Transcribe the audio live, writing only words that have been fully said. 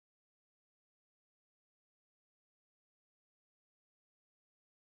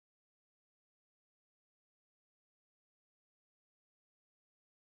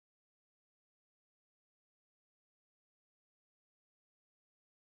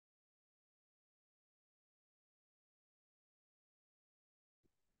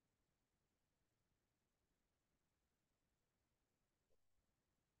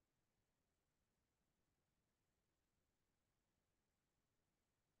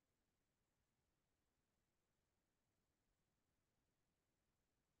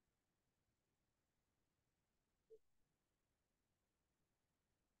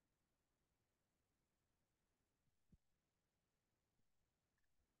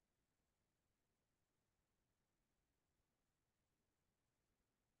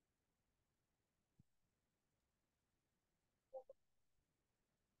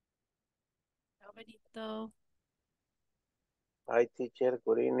Benito. Hi, teacher.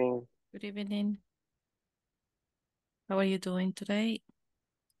 Good evening. Good evening. How are you doing today?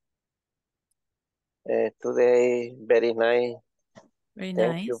 Today, very nice. Very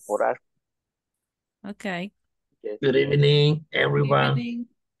Thank you for nice. asking. Okay. Yes. Good evening, Good everyone. evening.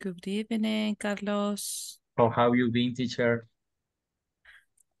 Good evening, Carlos. How have you been, teacher?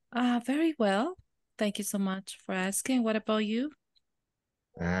 Very well. Thank you so much for asking. What about you?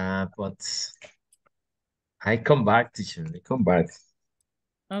 But I come back, teacher. I come back.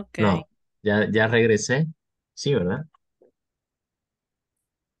 Okay. No, ya regresé. Sí, ¿verdad?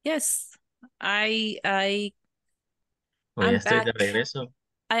 Yes. I O ya I'm estoy de back. regreso.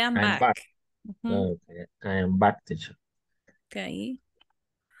 I am I'm back. back. Mhm. Okay, I am back, teacher. Okay.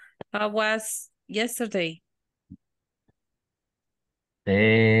 How was yesterday?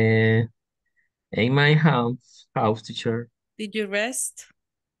 Eh, in my house, teacher, Did you rest?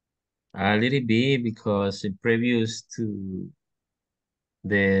 a little bit because previous to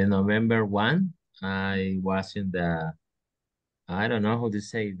the November 1, I was in the, I don't know how to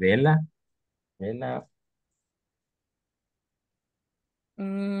say, vela,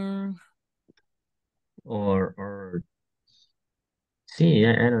 Mm, or see,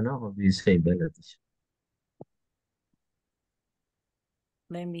 I don't know how you say vela, teacher.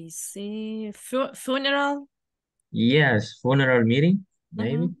 let me see. Funeral? Yes, funeral meeting,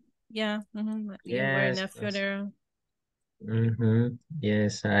 maybe. Mm-hmm. Yeah. Mm-hmm. You were in Yes, a funeral.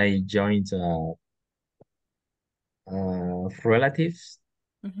 yes, I joined relatives,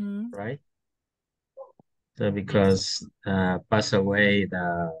 Mm-hmm. right? So Yes. because passed away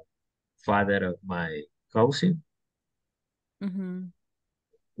the father of my cousin. Mm-hmm.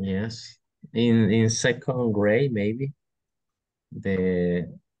 Yes, in second grade, maybe the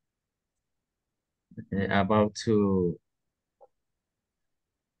about to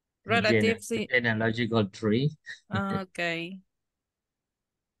Relatives. genealogical tree. Okay.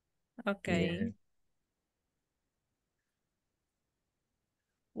 Okay. Yeah,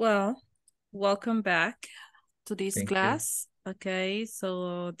 Well, welcome back to this thank you. class. Okay,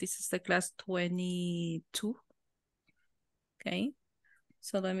 so this is the class 22. Okay,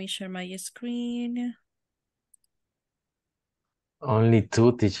 so let me share my screen. Only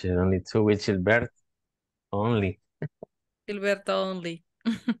two, teacher, only two with Gilbert, only. Gilberto only.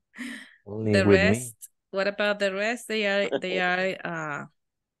 Only The with me. rest, what about the rest? They are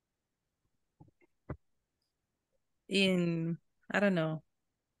in, I don't know,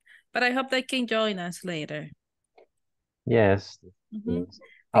 but I hope they can join us later. Yes, Mhm. yes.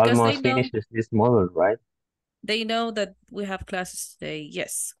 Because Almost finishes this model, right? they know that we have classes today.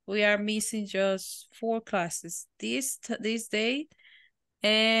 Yes, we are missing just 4 classes this day,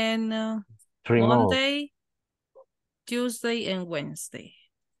 and Three more. Monday, Tuesday, and Wednesday.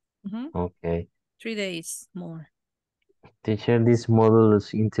 Mhm. Okay. 3 days more. Teacher, this model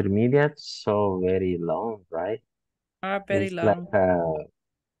is intermediate, so very long, right? Are very It's like long.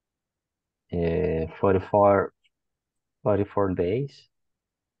 44 days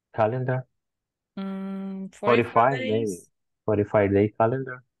calendar. 44 45 maybe. days. 45-day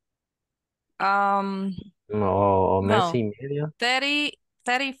calendar. Um, No, o mes no, y medio. 30,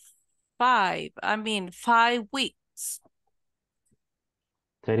 35. I mean, 5 weeks.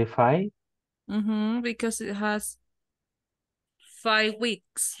 35? Because it has 5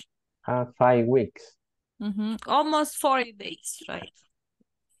 weeks. 5 weeks. Almost 40 days, right?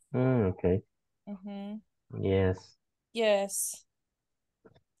 Okay. Mm-hmm. Yes. Yes.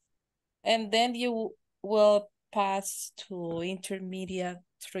 And then you will pass to intermediate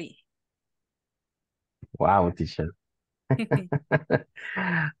 3. Wow, teacher.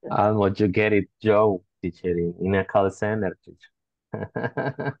 Almost you get it, Joe, teacher, in a call center, teacher.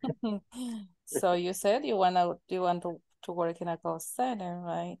 So you said you want to work in a call center,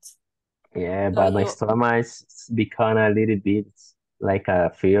 right? Yeah, So but my you stomach is become a little bit like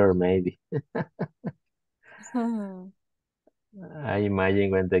a fear, maybe. and I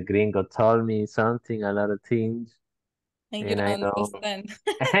imagine when the gringo told me something, a lot of things, you and I don't don't, understand.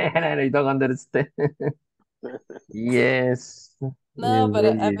 and I don't understand. Yes, it's No, but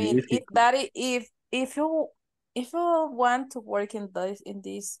I really mean, if difficult. that I- if you want to work in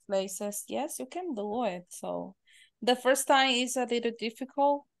these places, yes, you can do it. So the first time is a little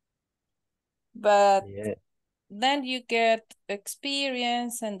difficult, but Yeah, then you get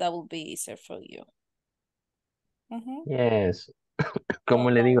experience and that will be easier for you. Mm-hmm. yes. So Como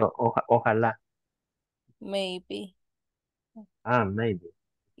le don't digo, ojalá. maybe. Maybe,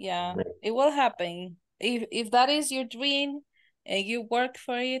 Yeah, maybe. it will happen. If that is your dream and you work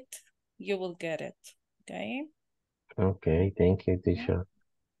for it, you will get it. Okay? Okay, thank you, Mhm. teacher.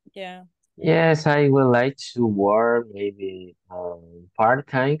 Yeah. Yes, I would like to work maybe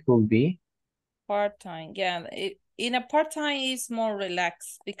part-time could be, Part-time, yeah. In a part-time is more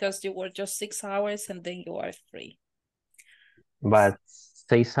relaxed because you work just 6 hours and then you are free. but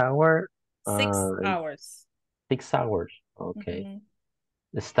 6 hour, Six uh, hours. 6 hours. Okay.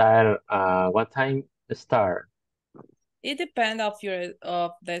 Mhm. Start, what time start? It depends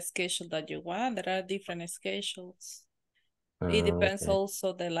of the schedule that you want. There are different schedules. It depends Okay.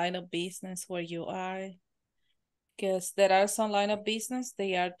 also the line of business where you are. Because there are some line of business,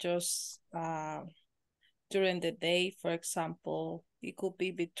 they are just during the day. For example, it could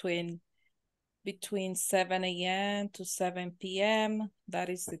be between 7 a.m. to 7 p.m. That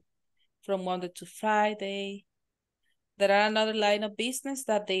is from Monday to Friday. There are another line of business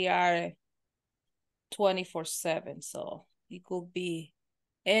that they are 24/7. So it could be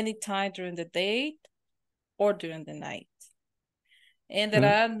anytime during the day or during the night. And there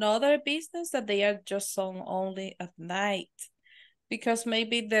Mm. are another business that they are just on only at night. Because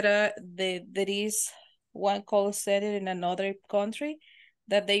maybe there is one call center in another country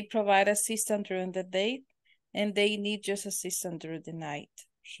that they provide assistance during the day and they need just assistance during the night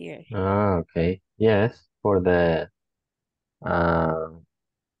here. Okay. Yes, for the uh,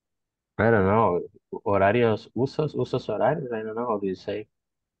 I don't know, horarios, usos horarios. I don't know how do you say.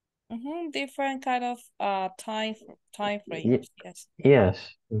 Different kind of time Ye frames. Yes.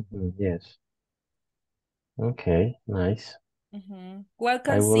 yes. Yes. Okay. Nice.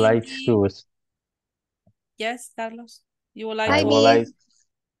 Welcome, I would like Cindy. to. Yes, Carlos. You would like I Hi, to? would like. Miss.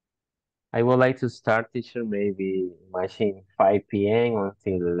 I would like to start teacher maybe imagine 5 p.m.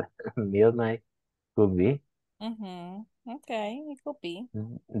 until midnight could be. Okay, it could be.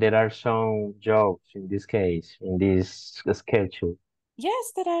 There are some jobs in this case, in this schedule.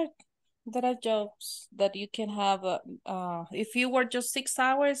 Yes, there are jobs that you can have. If you work just 6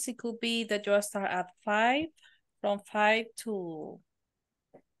 hours, it could be that you start at 5, from 5 to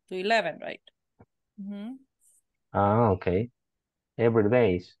 11, right? Ah, okay. Every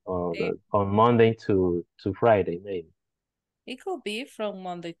day, or It, on Monday to Friday, maybe, it could be from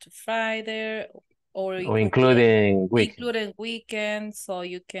Monday to Friday, or it or could be including weekends. including weekends, so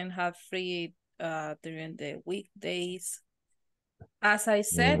you can have free during the weekdays. As I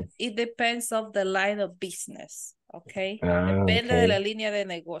said, Mm. it depends of the line of business, okay? Ah, Depende de la okay. línea de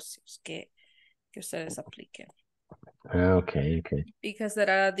negocios que ustedes apliquen. Ah, okay, okay. Because there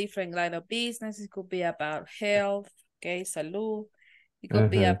are different line of business. It could be about health, okay, salud. It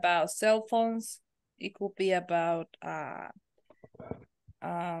could be Mm-hmm. about cell phones. It could be about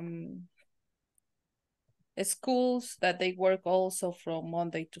um schools that they work also from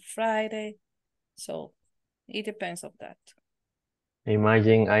Monday to Friday. So it depends on that.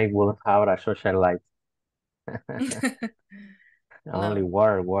 Imagine I will have a social life. Only No,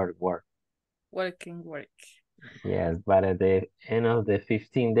 work, work, work. work. Yes, but at the end of the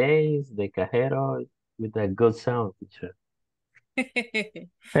 15 days, the cajero with a good sound, teacher.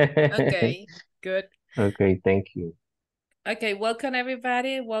 Okay, good. Okay, thank you. Okay, welcome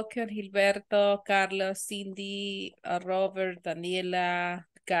everybody. Welcome Gilberto, Carlos, Cindy, Robert, Daniela,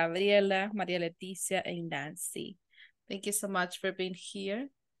 Gabriela, Maria Leticia, and Nancy. Thank you so much for being here.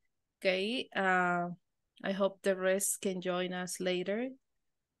 Okay, I hope the rest can join us later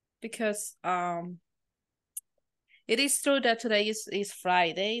because it is true that today is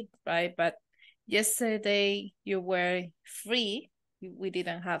Friday, right? But yesterday you were free. We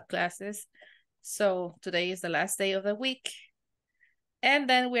didn't have classes. So today is the last day of the week. And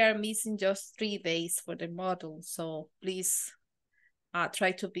then we are missing just 3 days for the module. So please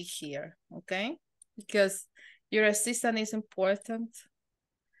try to be here, okay? Because your assistant is important.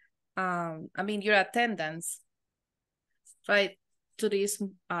 Your attendance, right, to these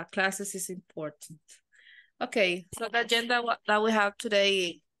classes is important. Okay, so the agenda that we have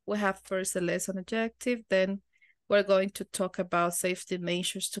today, we have first the lesson objective, then we're going to talk about safety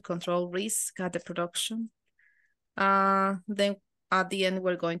measures to control risk at the production. Then at the end,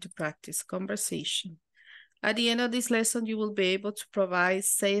 we're going to practice conversation. At the end of this lesson, you will be able to provide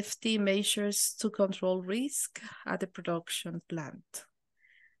safety measures to control risk at the production plant.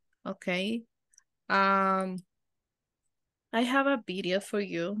 Okay. I have a video for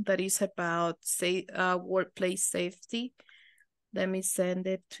you that is about workplace safety. Let me send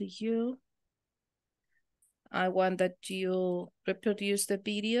it to you. I want that you reproduce the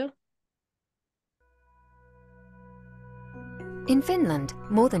video. In Finland,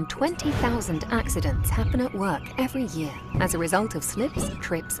 more than 20,000 accidents happen at work every year as a result of slips,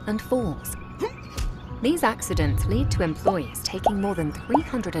 trips, and falls. These accidents lead to employees taking more than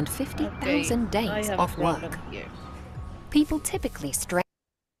 350,000 days off work. People typically strain.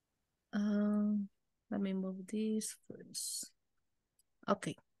 this first.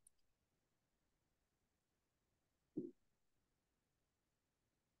 Okay.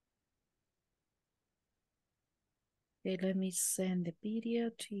 Okay, let me send the video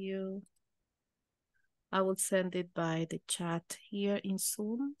to you. I will send it by the chat here in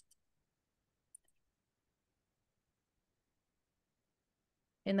Zoom.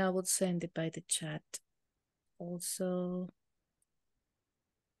 And I will send it by the chat also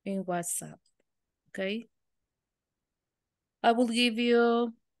in WhatsApp, okay? I will give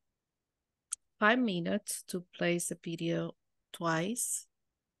you 5 minutes to play the video twice.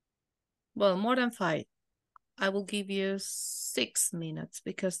 Well, more than 5. I will give you 6 minutes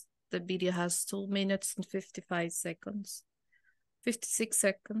because the video has 2 minutes and 55 seconds. 56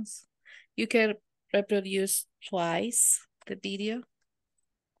 seconds. You can reproduce twice the video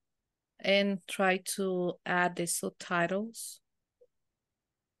and try to add the subtitles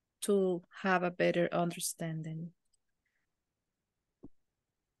to have a better understanding.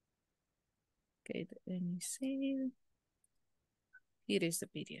 Okay, let me see. Here is the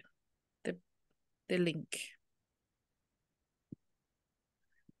video, the link.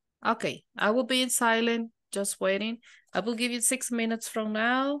 Okay, I will be in silent, just waiting. I will give you 6 minutes from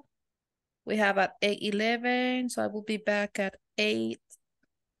now. We have at 8:11, so I will be back at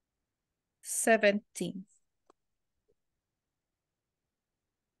 8:17.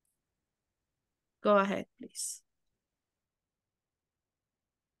 Go ahead, please.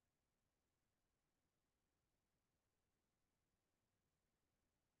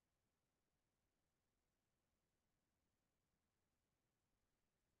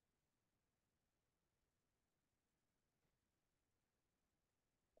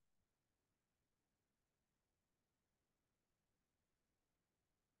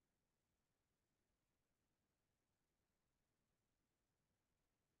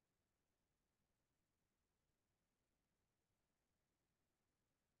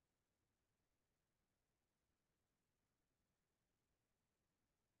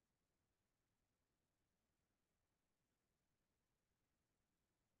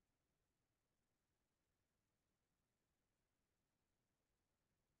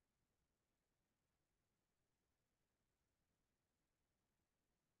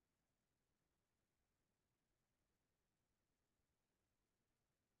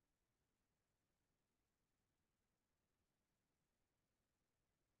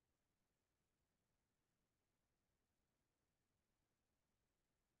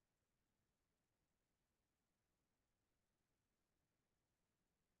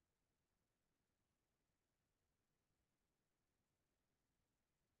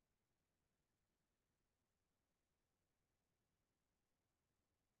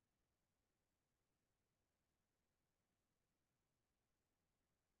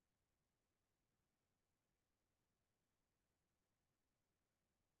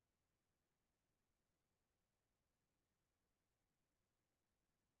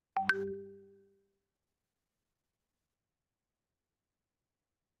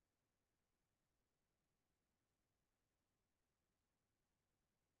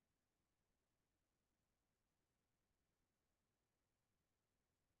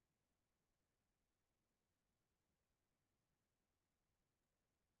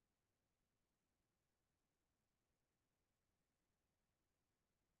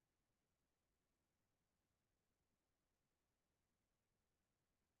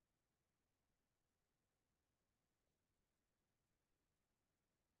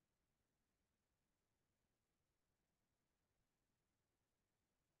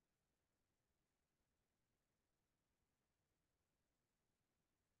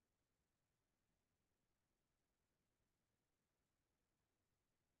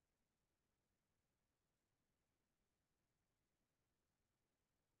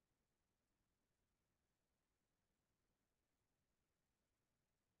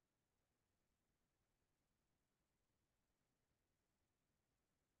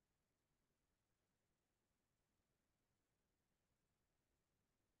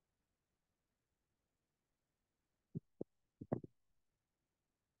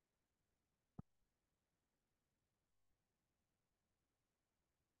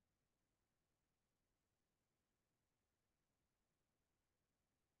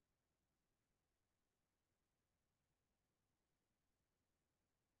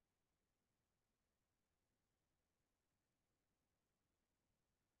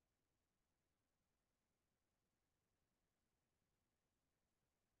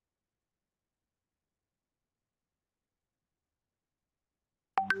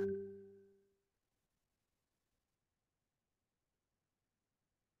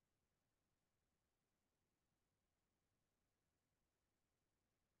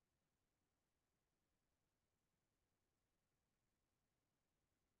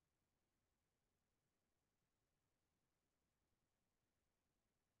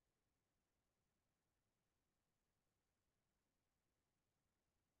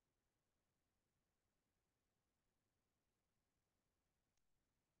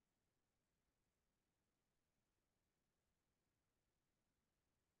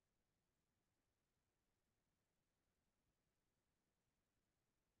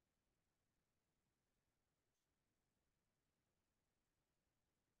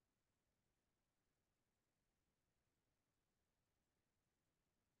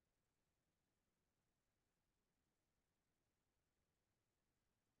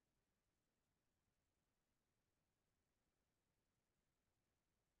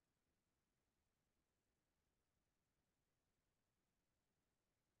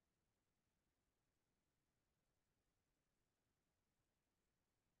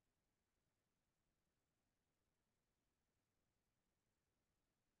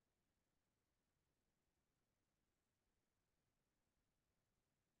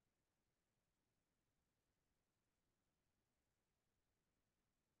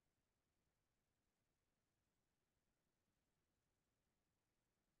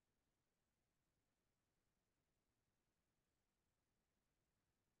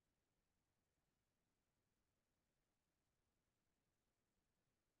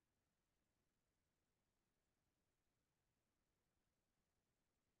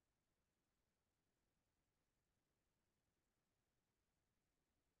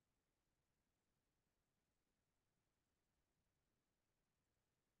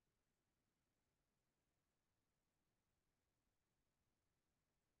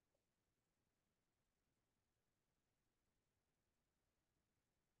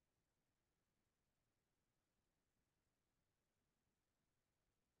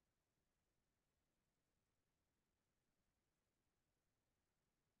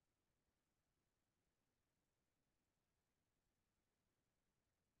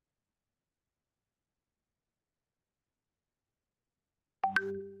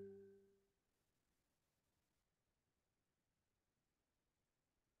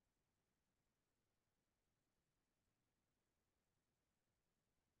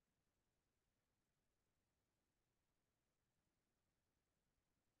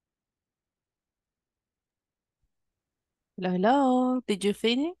 Hello, hello. Did you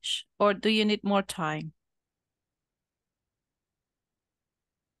finish or do you need more time?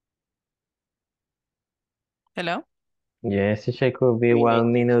 Hello? Yes, teacher, could be Finish.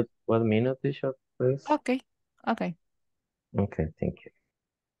 1 minute. 1 minute, teacher, please. Okay, okay. Okay, thank you.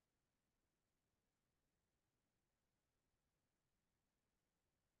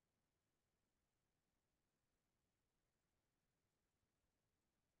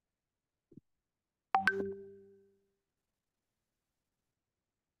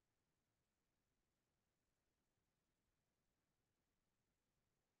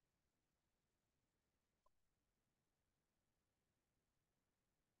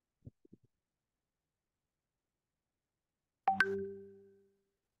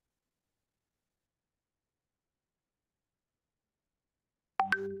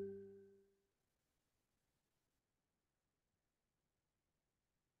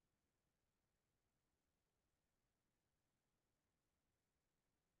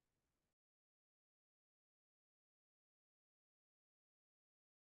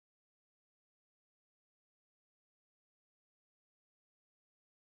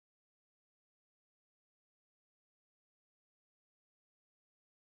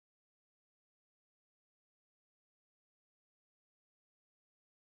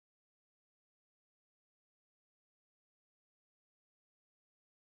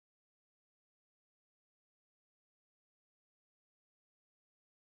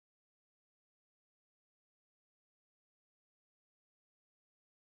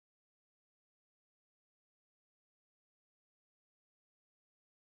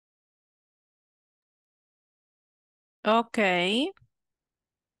 Okay.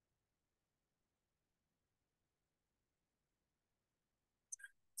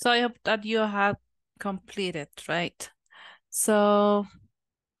 So I hope that you have completed, right? So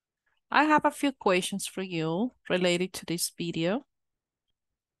I have a few questions for you related to this video.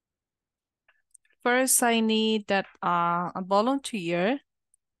 First, I need that a volunteer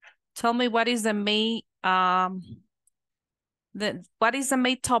tell me what is the main what is the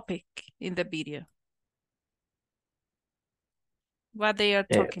main topic in the video? What they are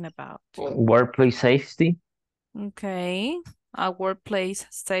talking about? Workplace safety. Okay, workplace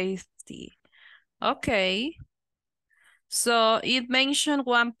safety. Okay. So it mentioned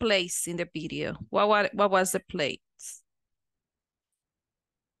one place in the video. What was the place?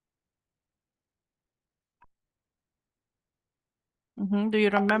 Do you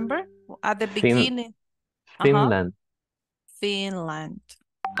remember? At the beginning? Finland. Finland.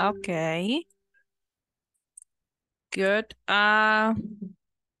 Okay. Good. It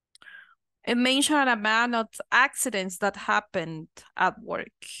mentioned an amount of accidents that happened at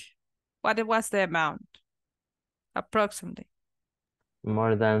work. What was the amount? Approximately.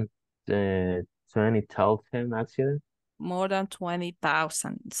 More than 20,000 accidents. More than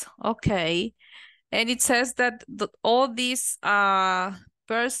 20,000. Okay. And it says that all these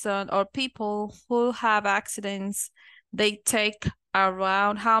person or people who have accidents, they take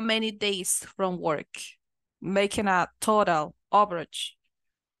around how many days from work, making a total average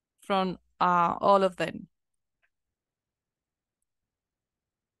from all of them.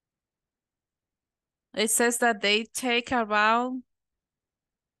 It says that they take around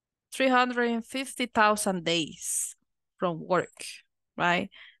 350,000 days from work,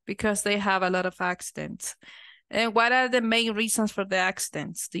 right? Because they have a lot of accidents. And what are the main reasons for the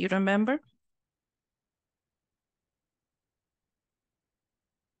accidents? Do you remember?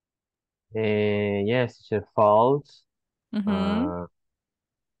 Yes, teacher, falls. Mm-hmm.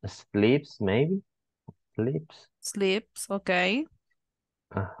 Sleeps, maybe. Sleeps. Sleeps, okay.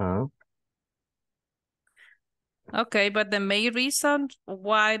 Uh-huh. Okay, but the main reason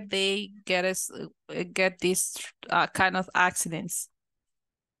why they get these kind of accidents.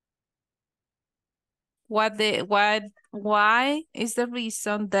 Why is the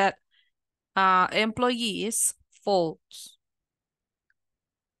reason that employees fault?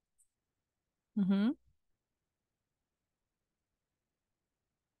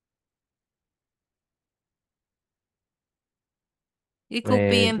 It could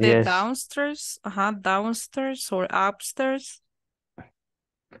be in the Yes. downstairs or upstairs.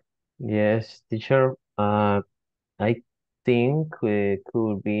 Yes, teacher. I think it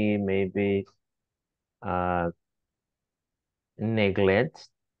could be maybe neglect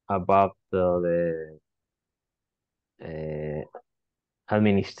about the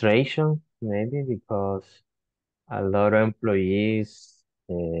administration, maybe because a lot of employees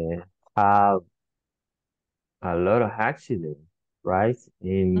have a lot of accidents, right?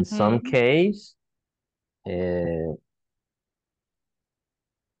 In some case,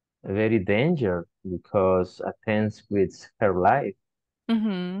 very dangerous, because attends with her life.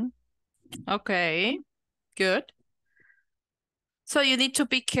 Mm-hmm. Okay, good. So you need to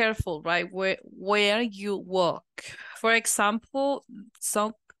be careful, right? Where you walk. For example,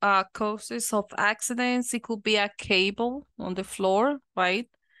 some causes of accidents, it could be a cable on the floor, right?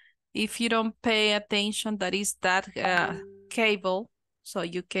 If you don't pay attention, that is that cable, so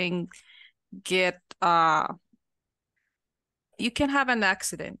you can get you can have an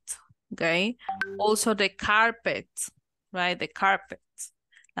accident, okay? Also the carpet, right? The carpet,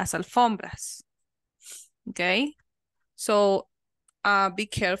 las alfombras, okay? So be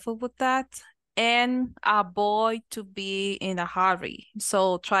careful with that and avoid to be in a hurry.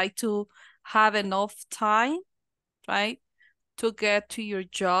 So try to have enough time, right? To get to your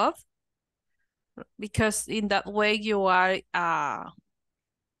job, because in that way you are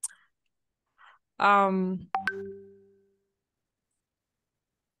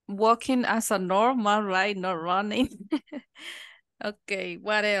walking as a normal, right? Not running. Okay,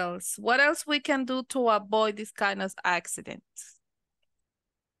 what else? What else we can do to avoid this kind of accidents?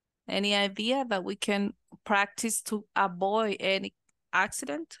 Any idea that we can practice to avoid any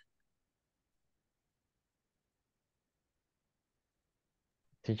accident?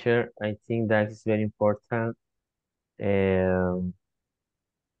 Teacher, I think that is very important.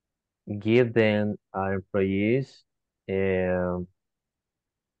 Give them our employees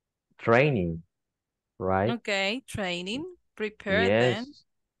training, right? Okay, training, prepare them. Yes,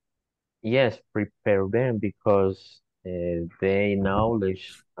 yes, prepare them because they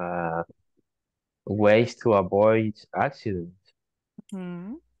knowledge ways to avoid accidents.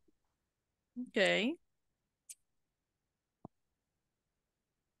 Hmm. Okay.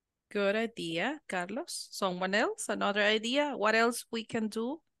 Good idea, Carlos. Someone else? Another idea? What else we can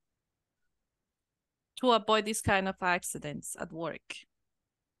do to avoid this kind of accidents at work?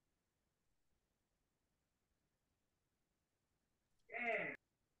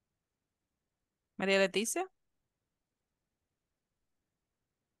 Maria Leticia?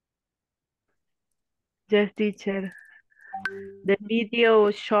 Yes, teacher. The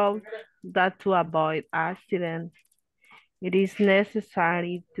video shows that to avoid accidents, it is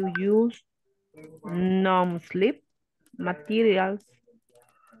necessary to use non-slip materials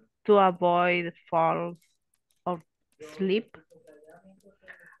to avoid falls or slip,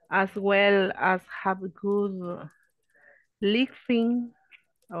 as well as have good lifting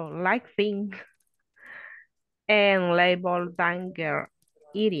or lighting and label danger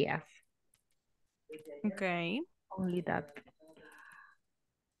areas. Okay. Only that.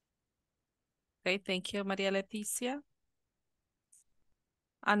 Okay, thank you, Maria Leticia.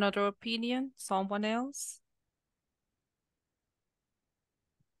 Another opinion? Someone else?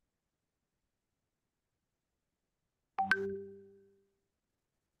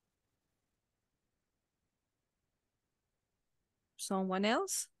 Someone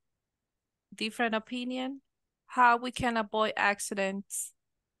else? Different opinion? How we can avoid accidents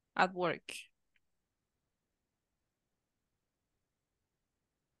at work?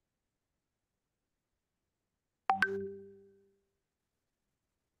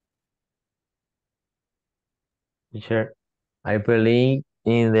 Teacher, I believe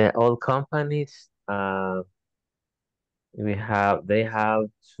in the old companies, they have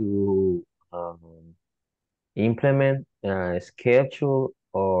to implement a schedule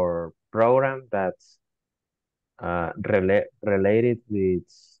or program that's related with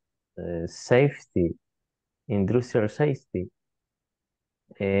safety, industrial safety,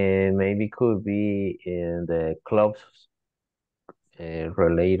 and maybe could be in the close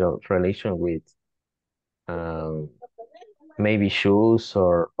relation with um, maybe shoes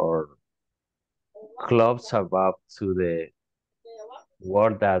or clubs about to the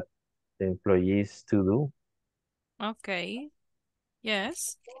work that the employees to do. Okay.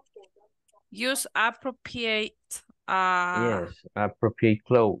 Yes. Use appropriate Yes, appropriate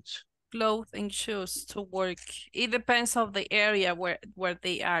clothes. clothes and shoes to work. It depends of the area where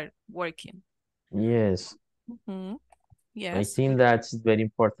they are working. Yes, Mm-hmm. I Yes. think that's very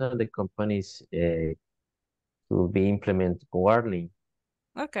important. The companies to be implement warning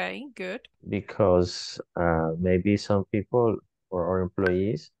Okay, good. because maybe some people or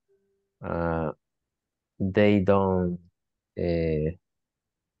employees they don't uh,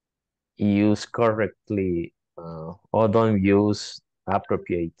 use correctly or don't use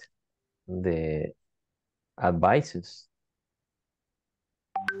appropriate the advices.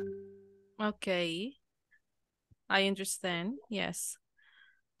 Okay. I understand. Yes.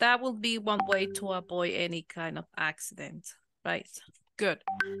 That will be one way to avoid any kind of accident, right? Good.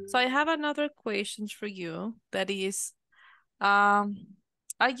 So I have another question for you that is,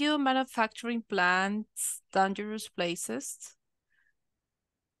 Are you manufacturing plants, dangerous places?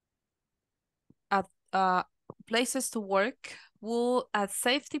 At places to work? Will a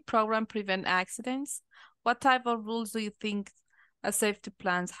safety program prevent accidents? What type of rules do you think a safety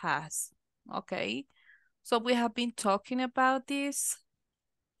plan has? Okay, so we have been talking about this.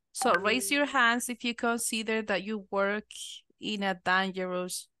 So raise your hands if you consider that you work in a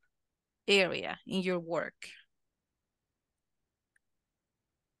dangerous area in your work.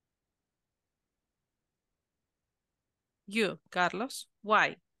 You, Carlos,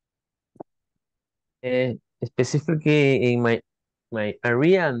 why? Specifically in my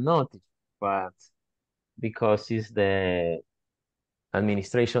area, not, but because it's the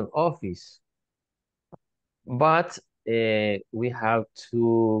administration office. But we have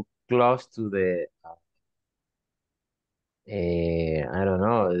to close to the I don't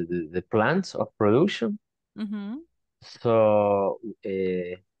know, the plants of production. Mm-hmm. So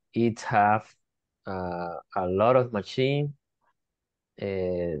it have a lot of machine.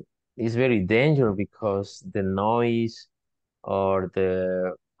 It's very dangerous because the noise or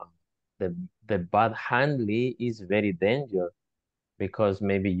the the bad handling is very dangerous because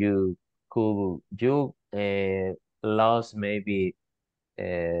maybe you lost maybe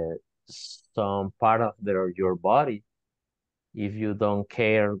some part of your body if you don't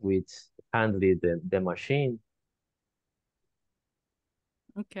care with handling the machine.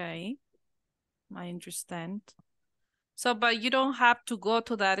 Okay, I understand. So, but you don't have to go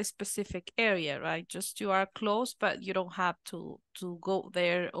to that specific area, right? Just you are close, but you don't have to go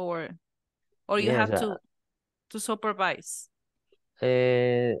there or you Yes, have to supervise.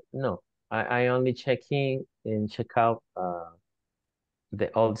 no, I only check in and check out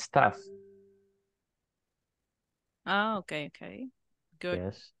the old stuff. Ah, okay, okay. Good.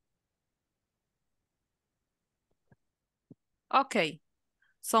 Yes. Okay.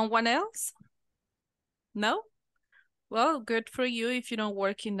 Someone else? No? Well, good for you if you don't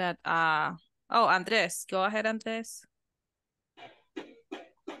work in that oh, Andres. Go ahead, Andres.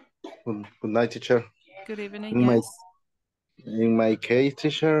 Good night, teacher. Good evening, In my yes. in my case,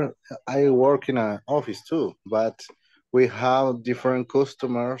 teacher, I work in an office too, but we have different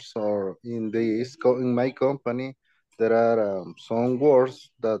customers. Or in my company, there are some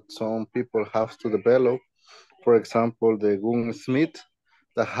words that some people have to develop. For example, the gunsmith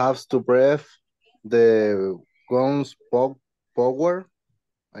that has to breathe the guns power.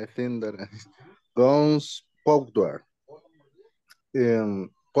 I think that guns powder in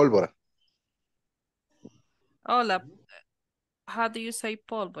pólvora. Oh, how do you say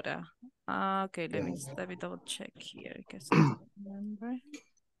pólvora? Okay, Yeah. let me double check here because I don't remember.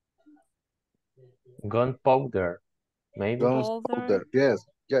 Gunpowder, maybe. Guns Powder. powder. Yes.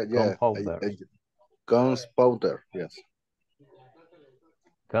 Yeah. Yeah. Gunpowder. Guns powder. Yes.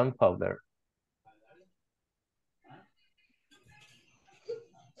 Gunpowder.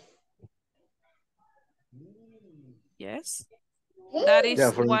 Yes. That Yeah.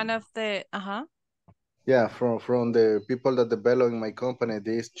 is one of the Yeah. From the people that develop in my company,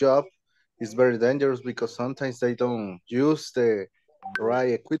 this job is very dangerous because sometimes they don't use the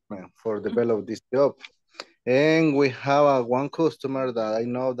right equipment for develop this job. And we have one customer that I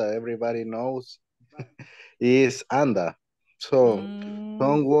know that everybody knows is ANDA. So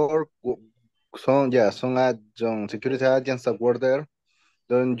some work, some security agents that work there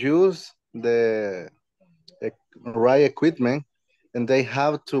don't use the right equipment, and they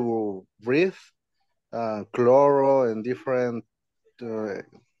have to breathe chloro and different uh,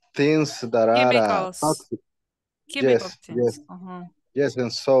 things that are chemicals. toxic. Chemical Yes, things. yes,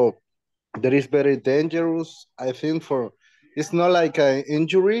 and so that is very dangerous. I think for it's not like an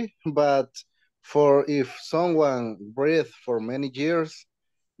injury, but for if someone breathe for many years,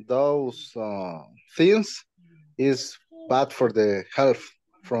 those things is bad for the health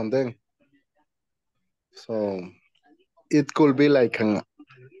from them. So it could be like an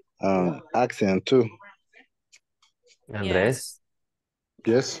accident too. Andres,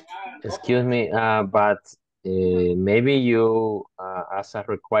 Yes. Yes. excuse me, but maybe you, as a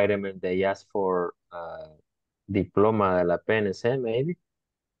requirement, they ask for diploma de la PNC, maybe,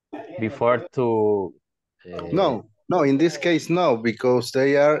 before to, No, no. In this case, no, because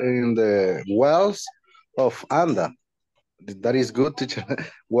they are in the wells of ANDA. That is good, teacher.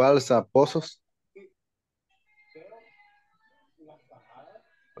 Wells are pozos.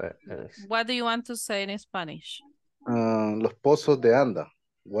 What do you want to say in Spanish? Los pozos de ANDA.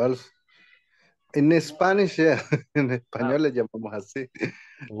 Wells. En Spanish, yeah. En español le llamamos así.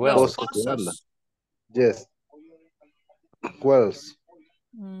 Los wells. Pozos de ANDA. pozos. Yes. Wells.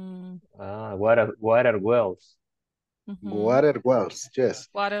 Water wells. Water wells, yes.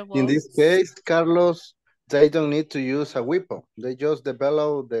 Water In this wells. case, Carlos, they don't need to use a weapon. They just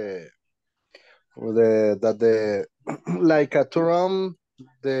develop the like a to run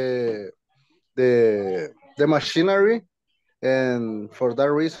the the machinery, and for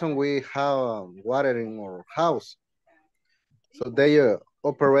that reason we have water in our house. So they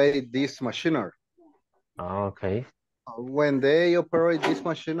operate this machinery. Oh, okay. When they operate this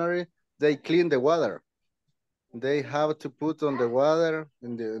machinery, they clean the water. They have to put on the water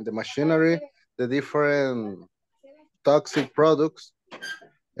in the machinery the different toxic products,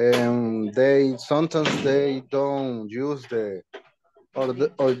 and they sometimes they don't use or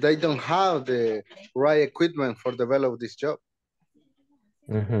they don't have the right equipment for develop this job.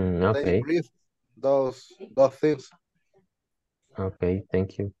 Mm-hmm. They Okay. breathe those things. Okay,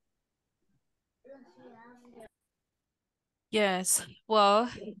 thank you. Yes. Well,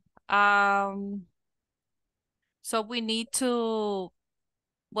 so we need to,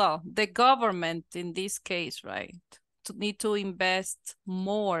 well, the government in this case, right, to need to invest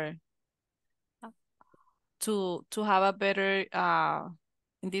more to have a better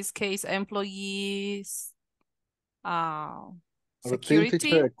in this case employees I think security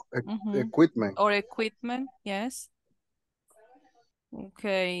teacher equipment. or equipment. Yes.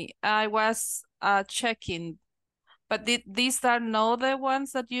 Okay, I was checking, but these are not the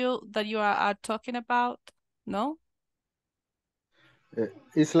ones that you are talking about, no?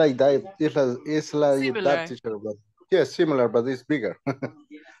 It's like that. It's like that Similar. teacher, but yeah, similar, but it's bigger.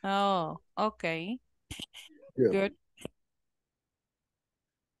 Oh, okay. Yeah. Good.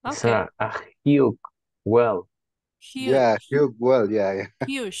 It's Okay. a huge well. Yeah, Huge. huge. Well, yeah.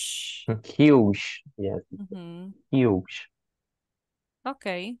 Huge. Huge. Yes, huge.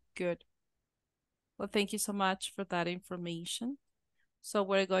 Okay, good. Well, thank you so much for that information. So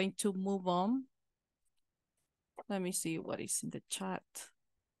we're going to move on. Let me see what is in the chat.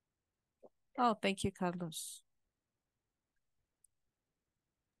 Oh, thank you, Carlos.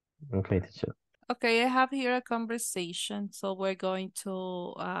 Okay, teacher. Okay, I have here a conversation. So we're going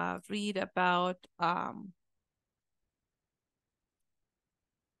to read about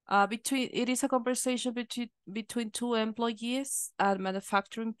it is a conversation between two employees at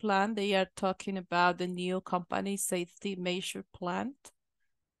manufacturing plant. They are talking about the new company safety measure plant.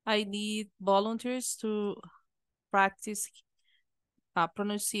 I need volunteers to practice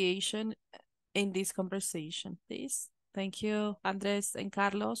pronunciation in this conversation, please. Thank you, Andres and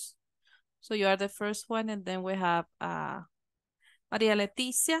Carlos. So you are the first one, and then we have Maria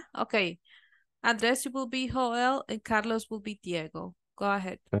Leticia. Okay, Andres, you will be Joel, and Carlos will be Diego. Go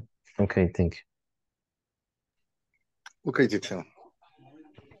ahead. Okay, thank you. Okay, teacher.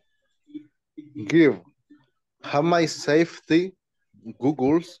 Give. Have my safety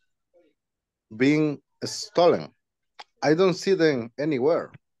Googles being stolen? I don't see them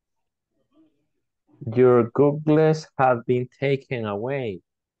anywhere. Your Googles have been taken away.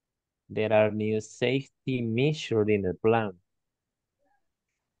 There are new safety measures in the plan.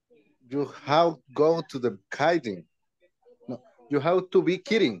 You have go to the kidding. No, you have to be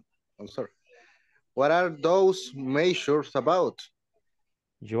kidding. I'm sorry. What are those measures about?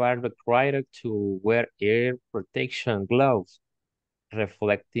 You are required to wear ear protection gloves,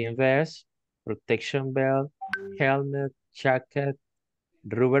 reflecting vest, protection belt, helmet, jacket,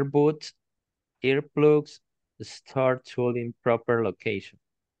 rubber boots, earplugs, store tool in proper location.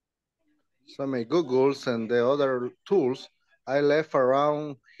 So my Googles and the other tools I left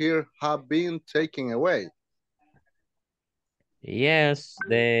around here have been taken away. Yes,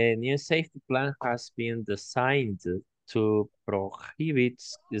 the new safety plan has been designed to prohibit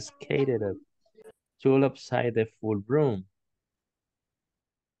skated tool upside the full room.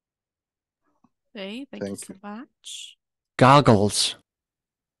 Okay, thank you so much. Goggles.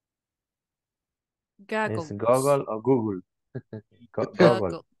 It's Goggles. Google or Google?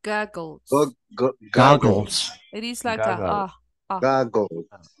 Goggle. Goggles. Goggles. It is like Goggle. Goggles.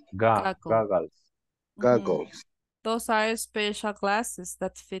 Goggles. Goggles. Those are special glasses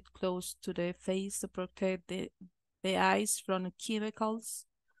that fit close to the face to protect the eyes from chemicals,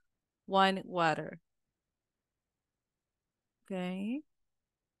 wine, water. Okay.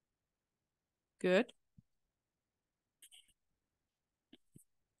 Good.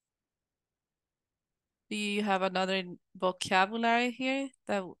 Do you have another vocabulary here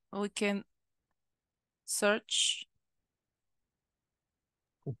that we can search?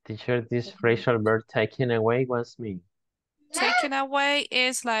 Teacher, this phrasal verb taken away what's mean? Taken away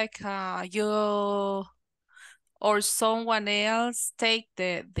is like you or someone else take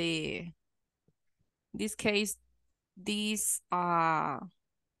in this case, these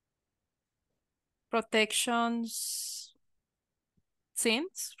protections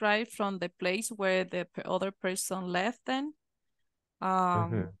since, right, from the place where the other person left them.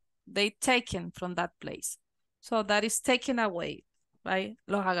 They taken from that place. So that is taken away, right?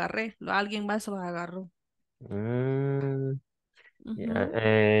 Los agarré. Alguien más los agarró. Yeah,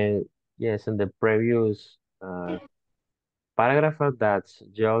 and yes, in the previous paragraph that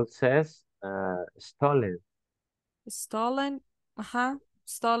Joel says, stolen. Stolen.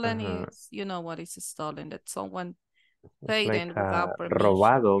 Stolen is, you know what is stolen? That someone It's paid like in without permission.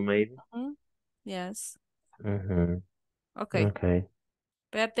 robado, maybe. Yes. Okay. Okay.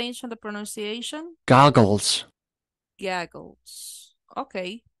 Pay attention to the pronunciation. Goggles. Gaggles.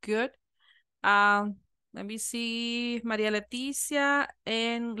 Okay, good. Let me see. Maria Leticia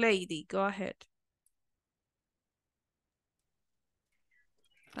and Lady, go ahead.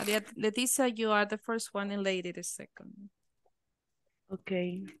 Maria Leticia, you are the first one and Lady the second.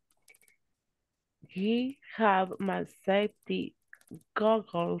 Okay. He have my safety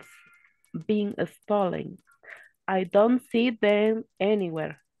goggles been stolen. I don't see them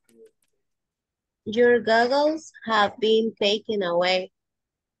anywhere. Your goggles have been taken away.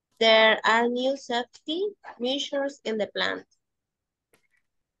 There are new safety measures in the plant.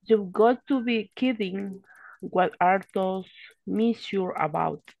 You've got to be kidding. What are those measures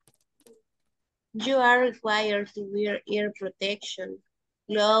about? You are required to wear ear protection,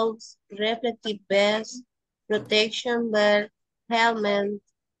 gloves, reflective vests, protection belt, helmet,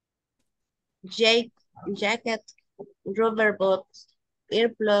 jacket, rubber boots,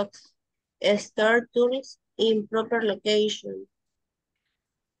 earplugs, store tools in proper location.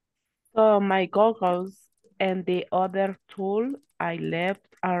 So my goggles and the other tool I left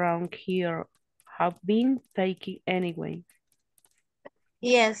around here have been taken anyway.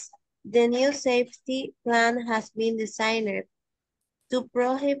 Yes, the new safety plan has been designed to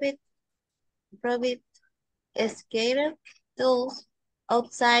prohibit scattered tools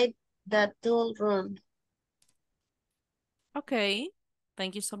outside the tool room. Okay,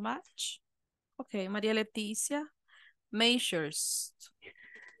 thank you so much. Okay, Maria Leticia, measures.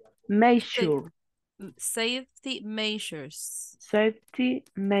 Measure. Safety measures. Safety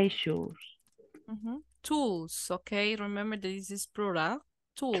measures. Tools, okay? Remember this is plural.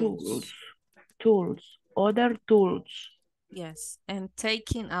 Tools. Tools. Other tools. Yes, and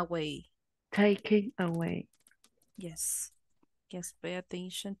taking away. Taking away. Yes. Yes, pay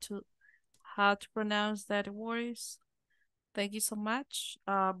attention to how to pronounce that words. Thank you so much,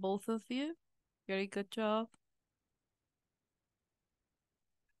 both of you. Very good job.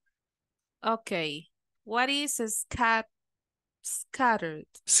 Okay, what is a scattered?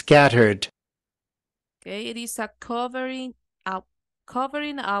 Scattered. Okay, it is a covering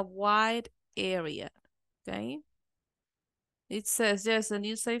a wide area. Okay. It says, yes, a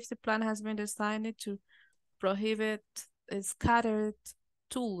new safety plan has been designed to prohibit scattered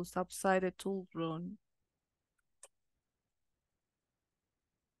tools outside the tool room.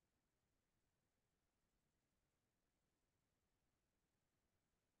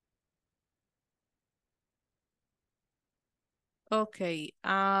 Okay,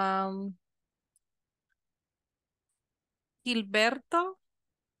 Gilberto,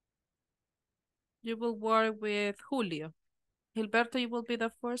 you will work with Julio. Gilberto, you will be the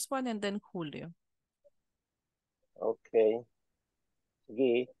first one and then Julio. Okay.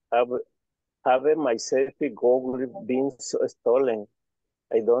 Gee, have my safety goggles been stolen?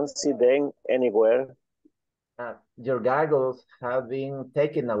 I don't see them anywhere. Your goggles have been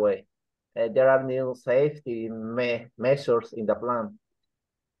taken away. There are new safety measures in the plan.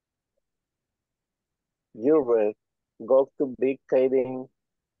 You've got to be kidding.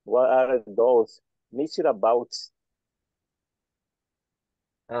 What are those measures about?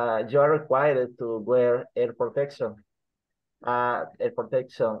 You are required to wear air protection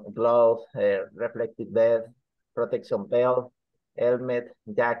gloves, reflective vest, protection belt, helmet,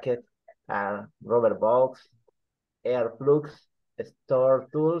 jacket, rubber box, air plugs, store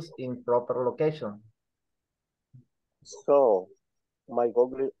tools in proper location. So, my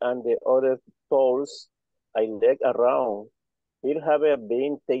goggles and the other tools I left around here have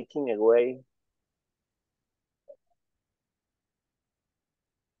been taken away.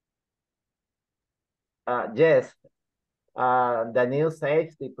 Yes, the new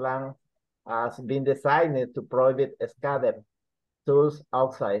safety plan has been designed to prohibit scattered tools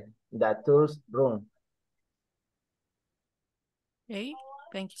outside the tools room. Okay,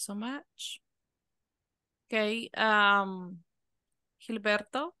 thank you so much. Okay,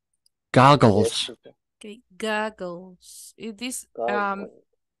 Gilberto. Goggles. Yes, Okay, goggles. It is goggles.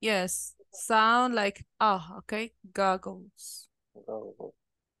 yes, sound like okay, goggles. Goggles.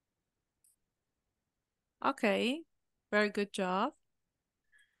 Okay, very good job.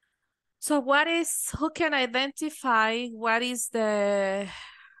 So who can identify what is the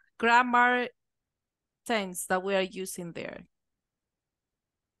grammar tense that we are using there?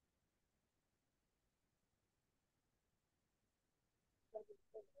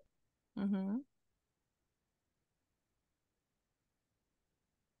 Mm-hmm.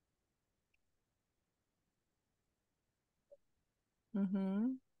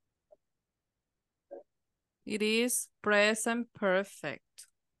 Mm-hmm. It is present perfect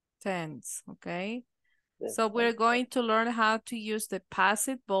tense, okay? So we're going to learn how to use the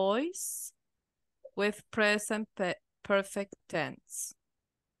passive voice with present perfect tense,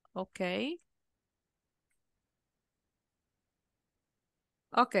 okay?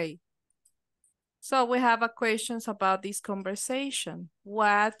 Okay. So we have a questions about this conversation.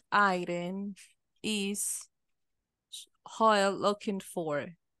 What item is Hoyle looking for?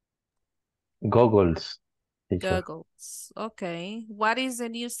 Goggles, teacher. Goggles. Okay. What is the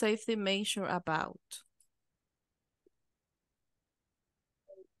new safety measure about?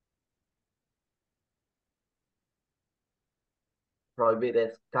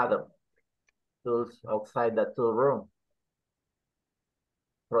 Prohibited scatter tools outside the tool room.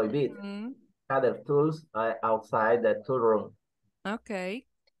 Prohibit scatter tools outside the tool room. Okay.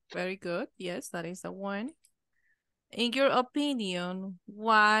 Very good. Yes, that is the one. In your opinion,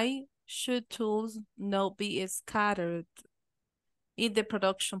 why should tools not be scattered in the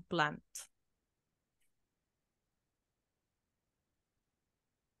production plant?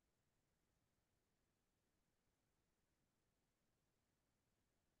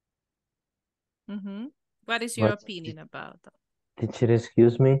 Mm-hmm. What is your opinion about that? Teacher,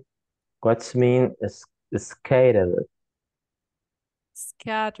 excuse me. What's mean scattered?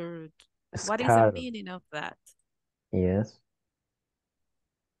 Scattered. What is the Scattered. meaning of that? Yes.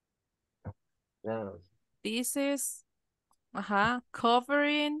 No. This is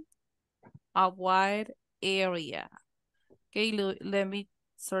covering a wide area. Okay, let me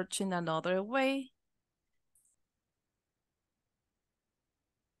search in another way.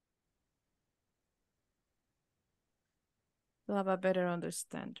 To have a better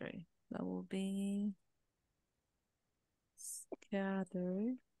understanding. That will be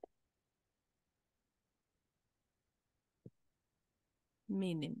scattered.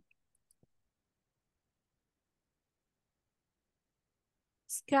 Meaning.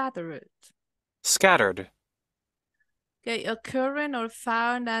 Scattered. Scattered. Okay, occurring or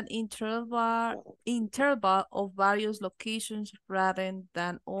found an interval of various locations rather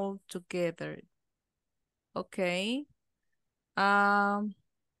than all together. Okay.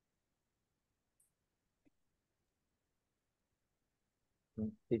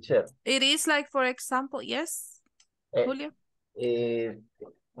 Teacher. It is like, for example, yes, Julio?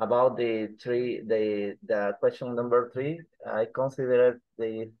 About the question number 3, I consider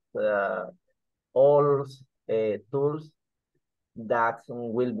this all tools that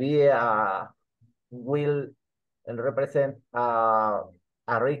will represent a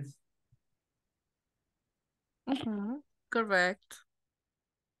risk. Correct.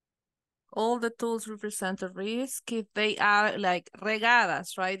 All the tools represent a risk if they are like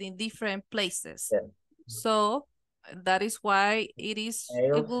regadas, right, in different places. Yeah. So that is why it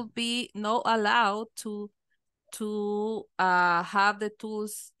will be not allowed to have the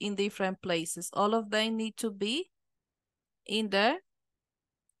tools in different places. All of them need to be in the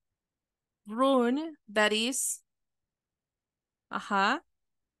room that is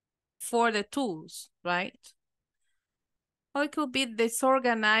for the tools, right? Or it could be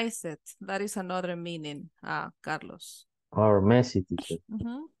disorganized. That is another meaning, Carlos. Or messy, teacher.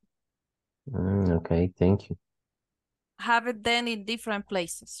 Okay, thank you. Have it then in different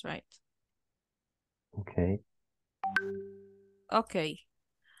places, right? Okay. Okay.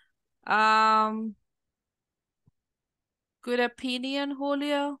 Good opinion,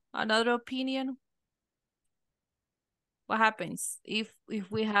 Julio. Another opinion. What happens if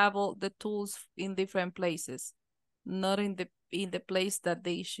we have all the tools in different places, not in the place that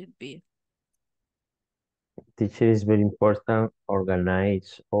they should be? Teacher, is very important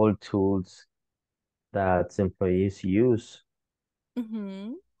organize all tools that employees use.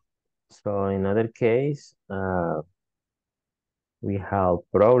 So in other case, we have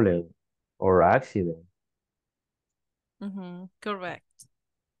problem or accident. Correct.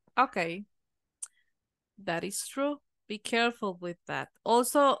 Okay. That is true. Be careful with that.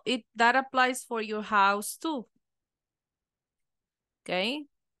 Also, that applies for your house too. Okay?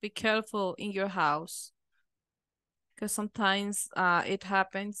 Be careful in your house. Because sometimes it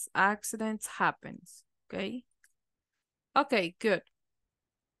happens, accidents happens. Okay? Okay, good.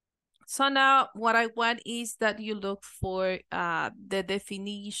 So now what I want is that you look for the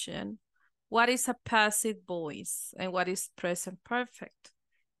definition. What is a passive voice and what is present perfect?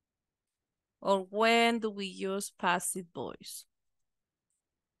 Or when do we use passive voice?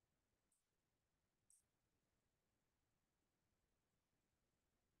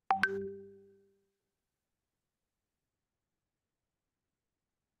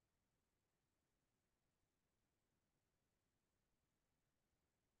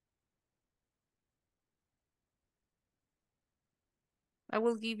 I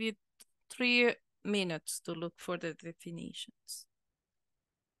will give you 3 minutes to look for the definitions.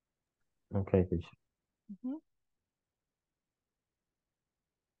 Okay, teacher. Mhm.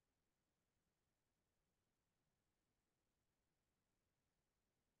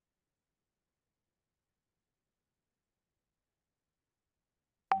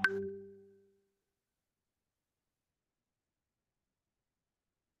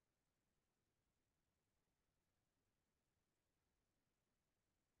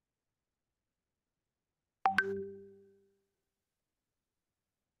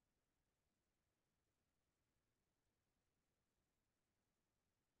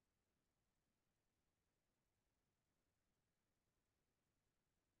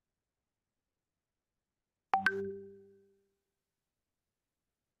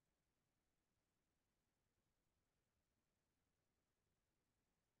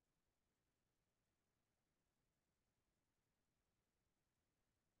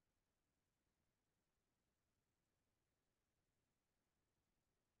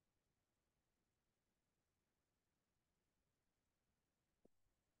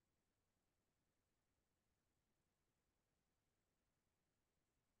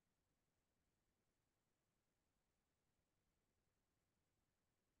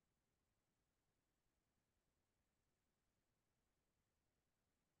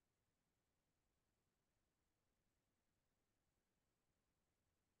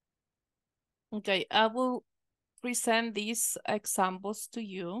 Okay, I will present these examples to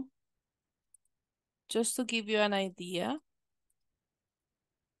you just to give you an idea.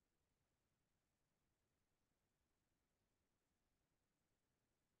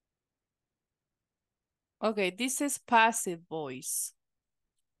 Okay, this is passive voice.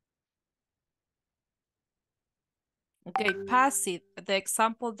 Okay, passive, the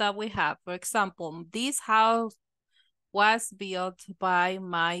example that we have. For example, this house was built by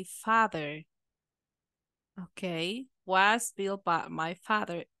my father. Okay, was built by my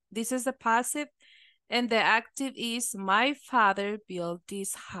father. This is the passive, and the active is my father built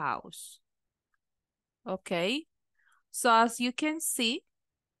this house. Okay, so as you can see,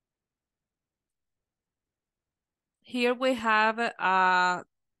 here we have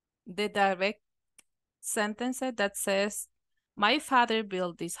the direct sentence that says, my father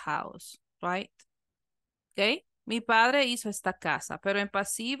built this house, right? Okay, mi padre hizo esta casa, pero en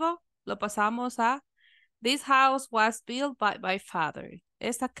pasivo lo pasamos a, this house was built by my father.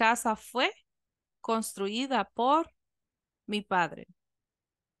 Esta casa fue construida por mi padre.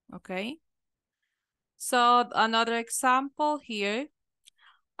 Okay. So another example here.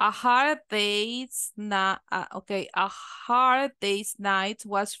 A hard day's night. A hard day's night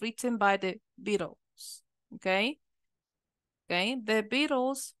was written by the Beatles. Okay. Okay. The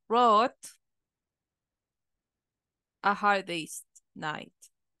Beatles wrote A Hard Day's Night.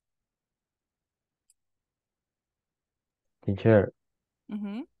 Teacher,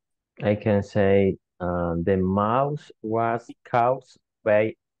 I can say the mouse was caught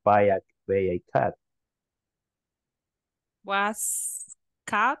by a cat. Was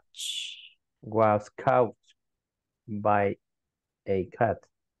catch. Was caught by a cat.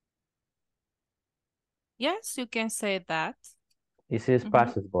 Yes, you can say that. This is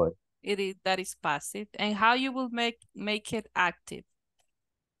passive voice. That is passive. And how you will make it active?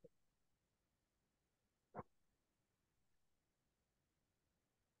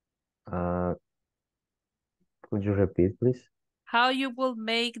 Could you repeat, please? How you will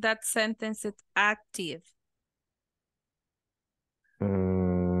make that sentence active? I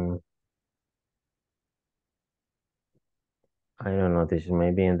don't know. This is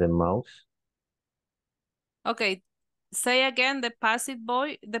maybe in the mouse. Okay, say again the passive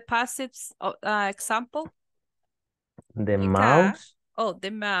example. The mouse. Oh,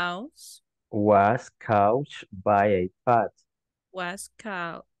 the mouse was caught by a cat. Was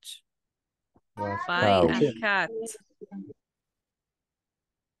caught Was by caught. a cat.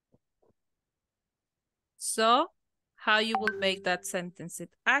 So, how you will make that sentence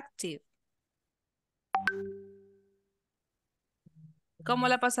active? ¿Cómo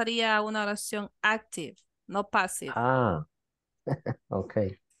la pasaría a una oración active, no passive? Ah,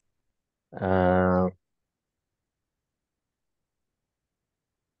 okay. Ah,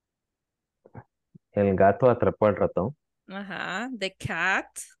 el gato atrapó al ratón. Ajá. The cat.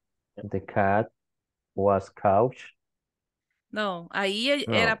 The cat was caught. No, ahí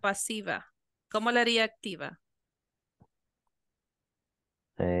era No. pasiva. ¿Cómo la haría activa?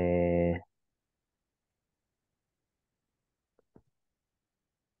 Eh,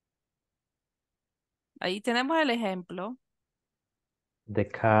 Ahí tenemos el ejemplo. the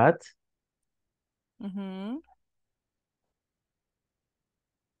cat Ujú,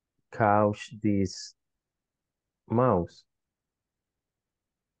 caught this mouse.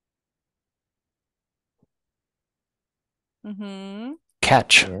 ujú.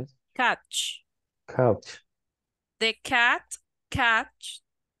 Catch. Yes. Catch. Caught. The cat catch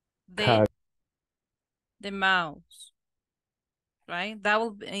Catch. the mouse. Right? That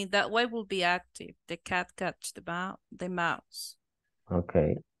will be, in that way will be active. The cat catch the mouse.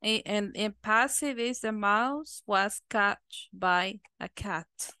 Okay. And in passive is the mouse was catched by a cat.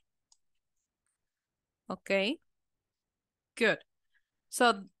 Okay, good.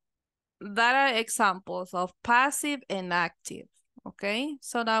 So that are examples of passive and active. Okay,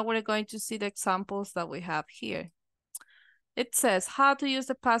 so now we're going to see the examples that we have here. It says how to use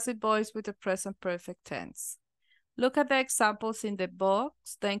the passive voice with the present perfect tense. Look at the examples in the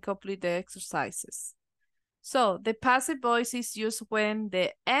box, then complete the exercises. So the passive voice is used when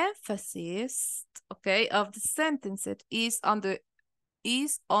the emphasis, okay, of the sentence is on the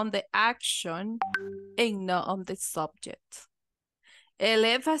action and not on the subject. El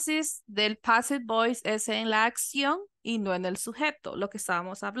énfasis del passive voice es en la acción y no en el sujeto, lo que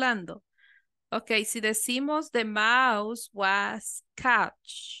estábamos hablando. Ok, si decimos the mouse was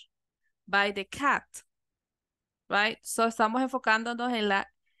catched by the cat, right? So estamos enfocándonos en la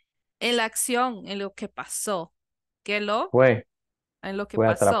acción, en lo que pasó. En lo que Fue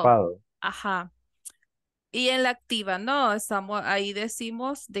pasó. atrapado. Ajá. Y en la activa, no, ahí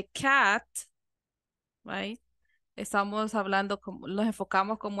decimos the cat, right? Estamos hablando, nos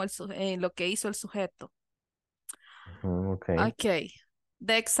enfocamos como en lo que hizo el sujeto. Okay. Okay.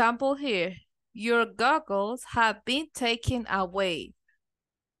 The example here. Your goggles have been taken away.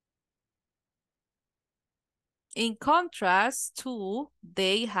 In contrast to,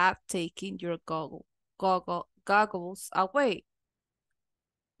 they have taken your goggles away.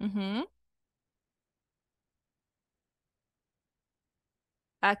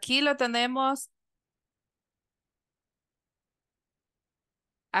 Aquí lo tenemos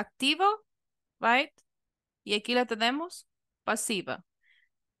activo, right? Y aquí lo tenemos pasiva.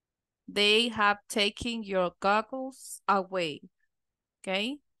 They have taken your goggles away.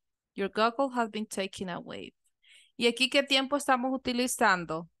 Okay? Your goggles have been taken away. ¿Y aquí qué tiempo estamos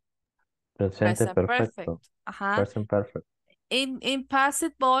utilizando? Presente Present perfecto. perfect. Ajá. Present perfect. En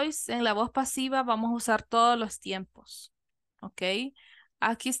passive voice, en la voz pasiva, vamos a usar todos los tiempos. ¿Ok?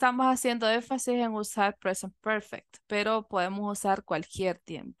 Aquí estamos haciendo énfasis en usar present perfect, pero podemos usar cualquier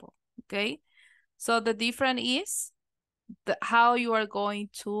tiempo. ¿Ok? So the difference is how you are going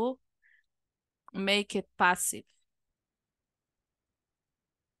to make it passive.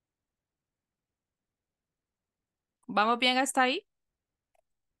 ¿Vamos bien hasta ahí?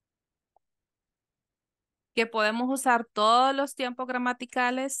 Que podemos usar todos los tiempos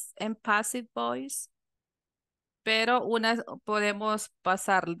gramaticales en passive voice, pero podemos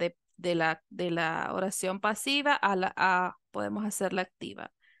pasar de la oración pasiva podemos hacerla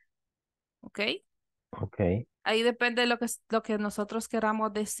activa. ¿Ok? Okay. Ahí depende de lo que nosotros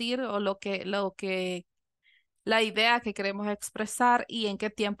queramos decir o la idea que queremos expresar y en qué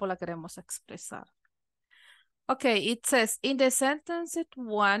tiempo la queremos expresar. Okay, it says, in the sentence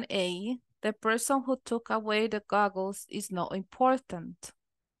 1A, the person who took away the goggles is not important.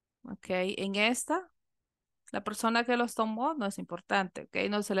 Okay, en esta, la persona que los tomó no es importante, okay,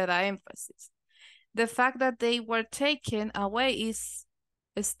 no se le da énfasis. The fact that they were taken away is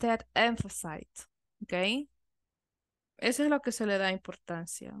instead emphasized, okay. Eso es lo que se le da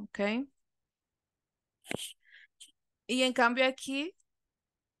importancia, okay. Y en cambio aquí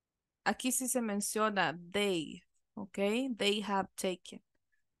sí se menciona they, okay, they have taken.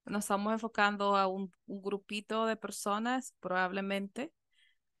 Nos estamos enfocando a un grupito de personas, probablemente,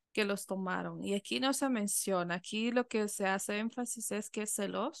 que los tomaron. Y aquí no se menciona. Aquí lo que se hace énfasis es que se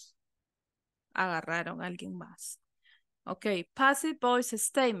los agarraron a alguien más. Ok, passive voice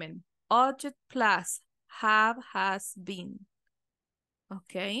statement. Object plus have, has, been.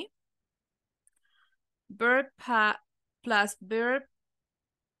 Ok. Verb plus verb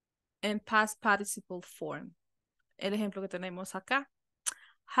en past participle form. El ejemplo que tenemos acá.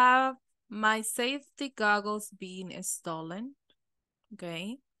 Have my safety goggles been stolen?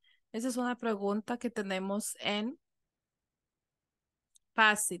 Okay. Esa es una pregunta que tenemos en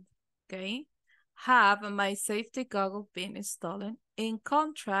passive, okay? Have my safety goggles been stolen? In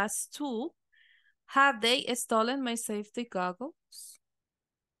contrast to, have they stolen my safety goggles?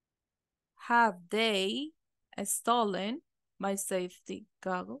 Have they stolen my safety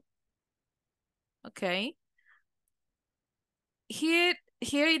goggles? Okay. Here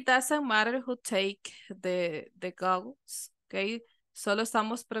it doesn't matter who take the goggles, okay? Solo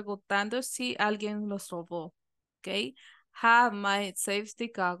estamos preguntando si alguien los robó, okay? Have my safety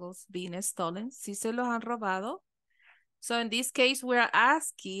goggles been stolen? Si se los han robado. So in this case, we're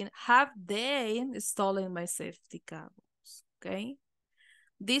asking, have they stolen my safety goggles, okay?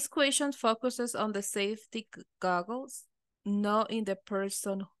 This question focuses on the safety goggles, not in the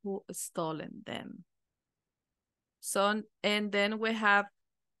person who stolen them. So, and then we have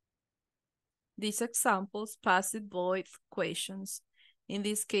these examples, passive void questions. In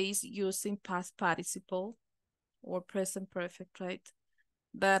this case, using past participle or present perfect, right?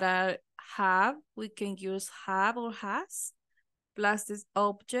 That are have, we can use have or has, plus this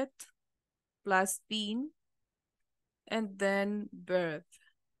object, plus been, and then verb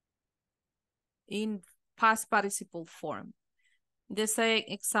in past participle form. The same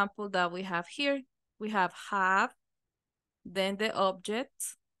example that we have here, we have, then the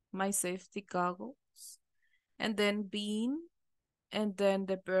object, my safety goggles, and then been, and then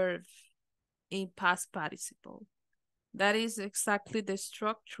the verb in past participle. That is exactly the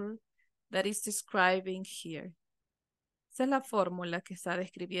structure that is describing here. Esa es la fórmula que está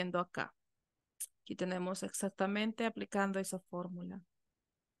describiendo acá. Aquí tenemos exactamente aplicando esa fórmula.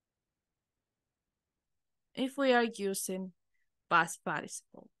 If we are using past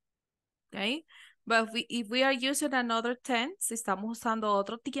participle, okay? But if we are using another tense, si estamos usando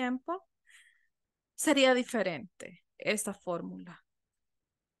otro tiempo, sería diferente esta fórmula.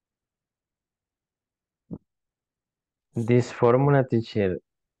 This formula, teacher,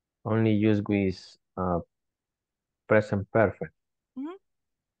 only used with present perfect. Mm-hmm.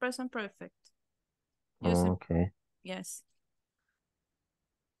 Present perfect. Oh, okay. Yes.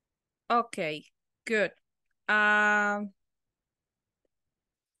 Okay, good. Tell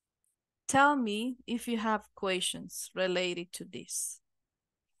me if you have questions related to this.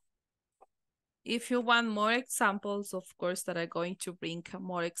 If you want more examples, of course, that I'm going to bring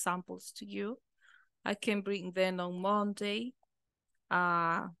more examples to you. I can bring them on Monday.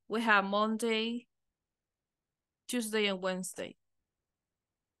 We have Monday, Tuesday, and Wednesday.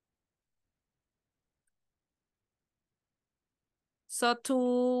 So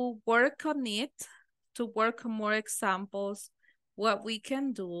to work on it, to work on more examples, what we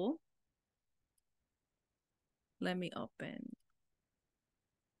can do, let me open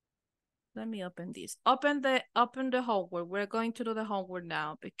this. Open the homework. We're going to do the homework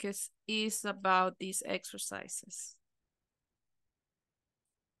now because it's about these exercises.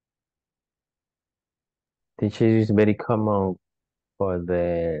 Teacher, is very common for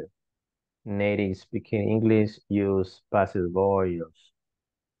the native speaking English use passive voice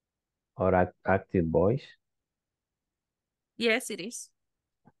or active voice. Yes, it is.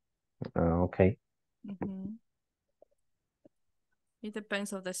 Okay. Mm-hmm. It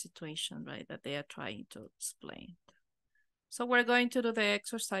depends on the situation, right, that they are trying to explain. So we're going to do the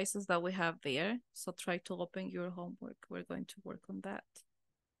exercises that we have there. So try to open your homework. We're going to work on that.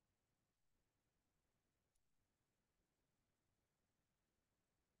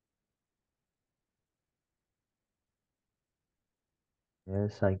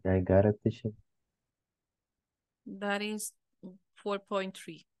 Yes, I got it, teacher. That is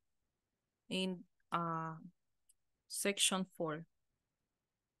 4.3 in section 4.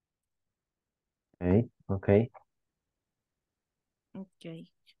 Okay. Okay.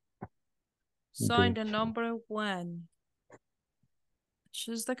 So in the number 1,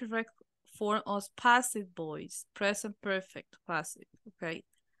 choose the correct form of passive voice, present perfect passive. Okay.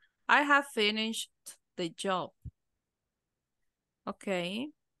 I have finished the job.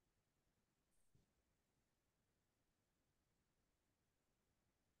 Okay.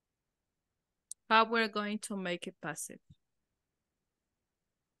 How we're going to make it passive?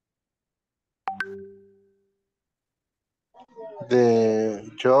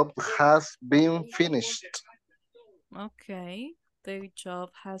 The job has been finished. Okay. The job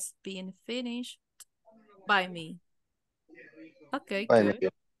has been finished by me. Okay, By good. me.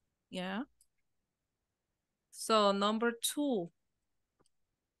 Yeah. So number 2.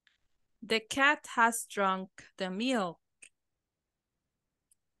 The cat has drunk the milk.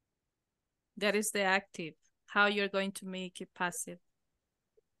 That is the active. How you're going to make it passive?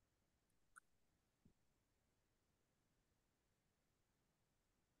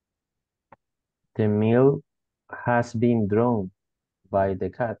 The milk has been drawn by the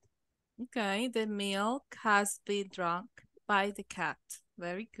cat. Okay, the milk has been drunk by the cat.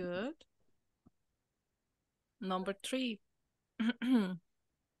 Very good. Number 3.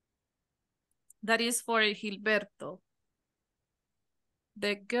 That is for Gilberto.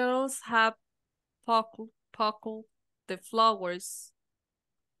 The girls have pockled the flowers.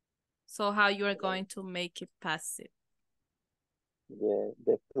 So how you are going to make it passive? Yeah,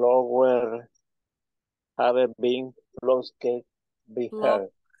 the flower have been plucked by her.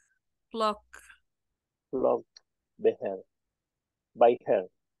 Pluck. Plucked by her. By her.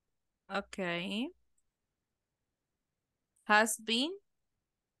 Okay. Has been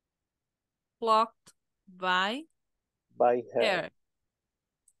plucked by her. her.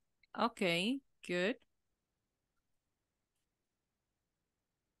 Okay, good.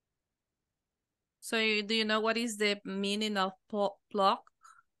 So do you know what is the meaning of pluck?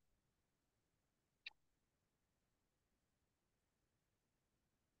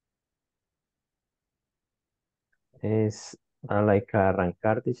 Es like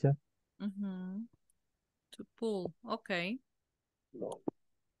arrancar, teacher. To pull. Okay. No.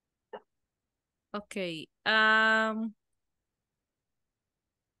 Okay.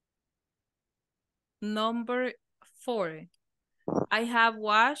 Number 4. I have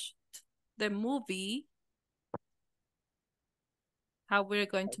watched the movie. How we're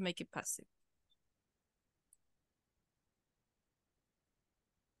going to make it passive?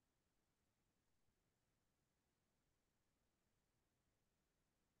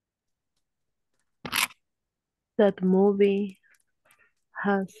 That movie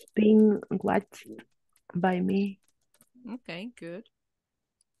has been watched by me. Okay, good.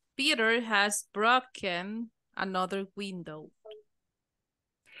 Peter has broken another window.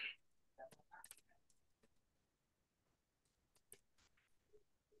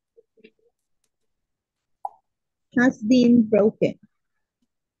 Has been broken.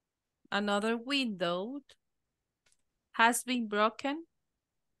 Another window has been broken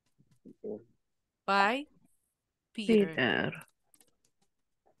by Peter.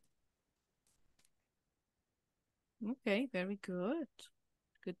 Okay, very good.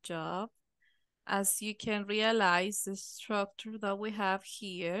 Good job. As you can realize, the structure that we have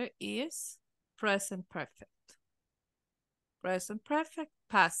here is present perfect. Present perfect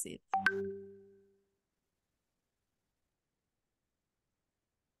passive.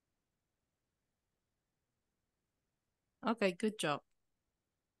 Okay, good job.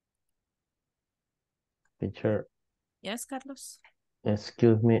 Teacher. Yes, Carlos?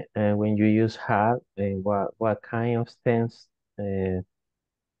 Excuse me, when you use have, what kind of tense do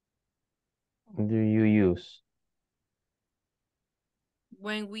you use?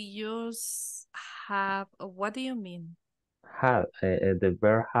 When we use have, what do you mean? Have, the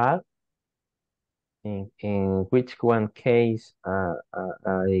verb have. In which one case I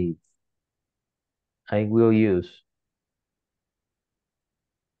will use?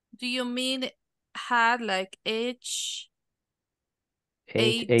 Do you mean had like H?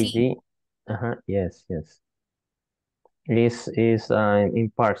 H-A-D? Yes, yes. Is an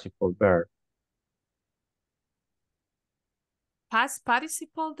impartial verb. Past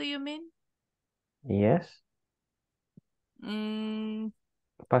participle, do you mean? Yes.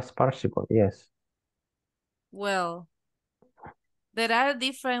 Past participle, yes. Well, there are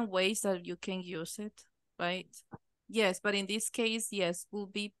different ways that you can use it, right? Yes, but in this case, yes, will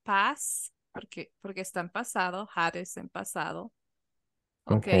be past, porque está en pasado, had es en pasado.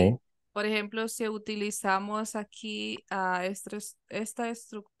 Okay. Por ejemplo, si utilizamos aquí esta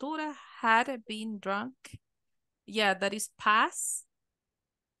estructura, had been drunk. Yeah, that is past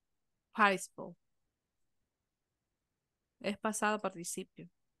participle. Es pasado participio.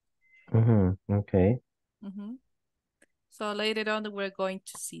 Okay. So later on, we're going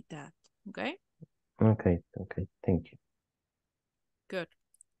to see that. Okay? Okay, thank you. Good.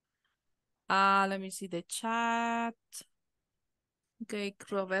 Let me see the chat. Okay,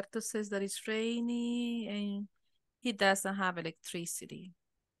 Roberto says that it's rainy and he doesn't have electricity.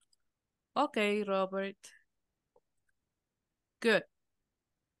 Okay, Robert. Good.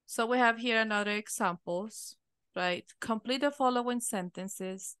 So we have here another examples, right? Complete the following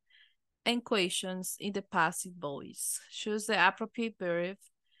sentences and questions in the passive voice. Choose the appropriate verb.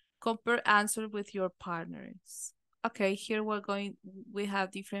 Compare answer with your partners. Okay, here we have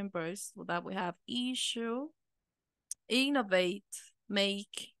different verbs so that we have issue, innovate,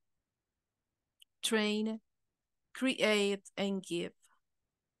 make, train, create, and give.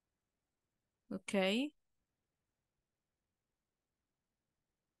 Okay.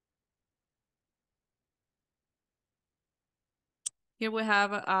 Here we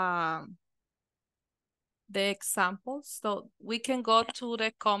have the examples. So we can go to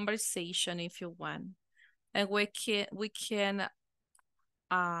the conversation if you want. And we can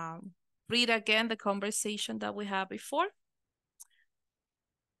read again the conversation that we had before.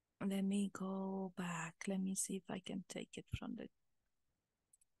 Let me go back. Let me see if I can take it from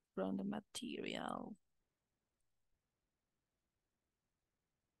the material.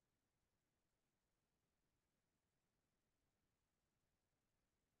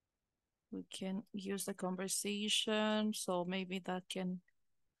 We can use the conversation, so maybe that can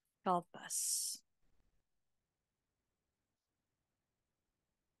help us.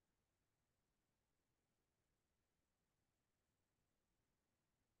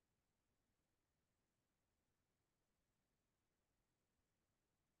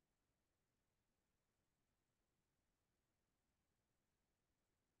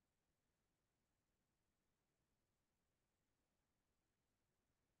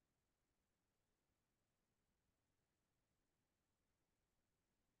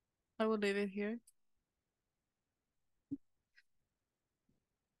 I will leave it here.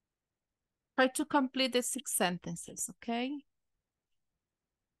 Try to complete the 6 sentences, okay?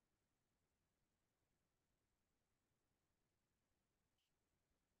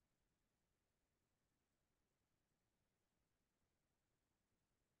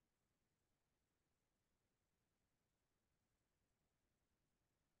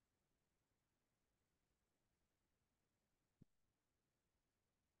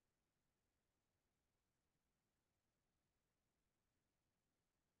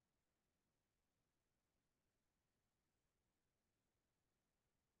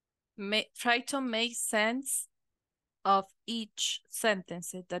 Try to make sense of each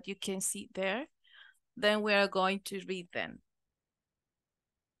sentence that you can see there. Then we are going to read them.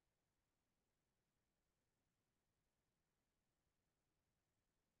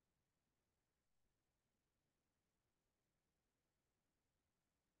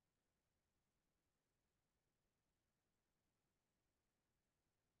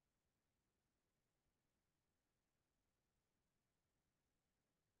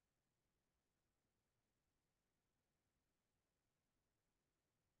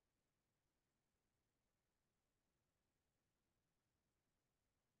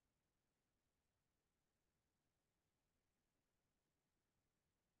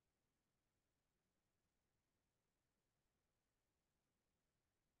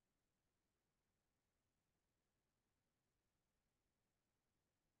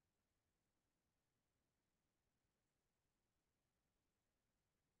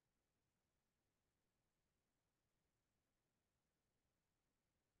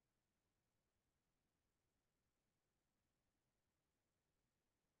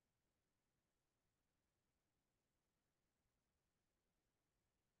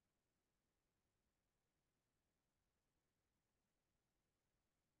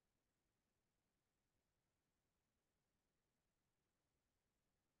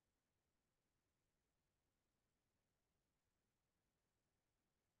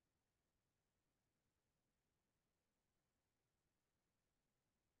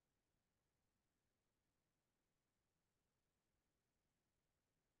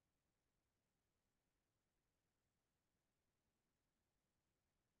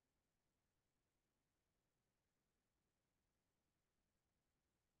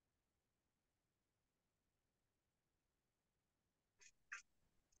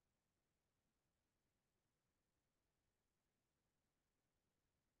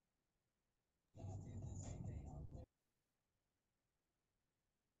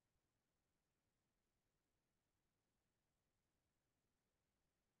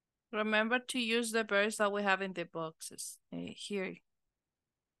 Remember to use the verbs that we have in the boxes here.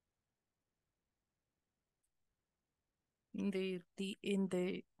 In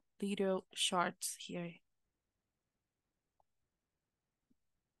the little charts here.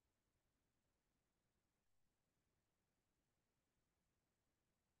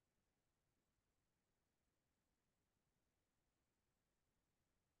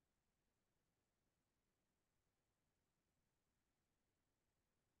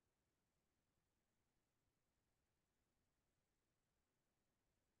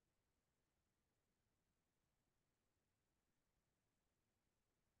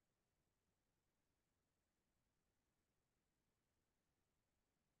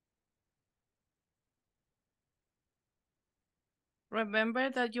 Remember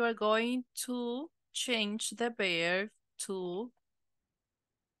that you are going to change the verb to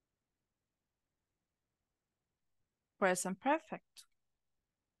present perfect.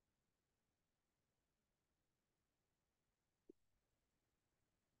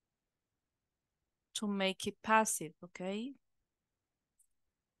 to make it passive, okay?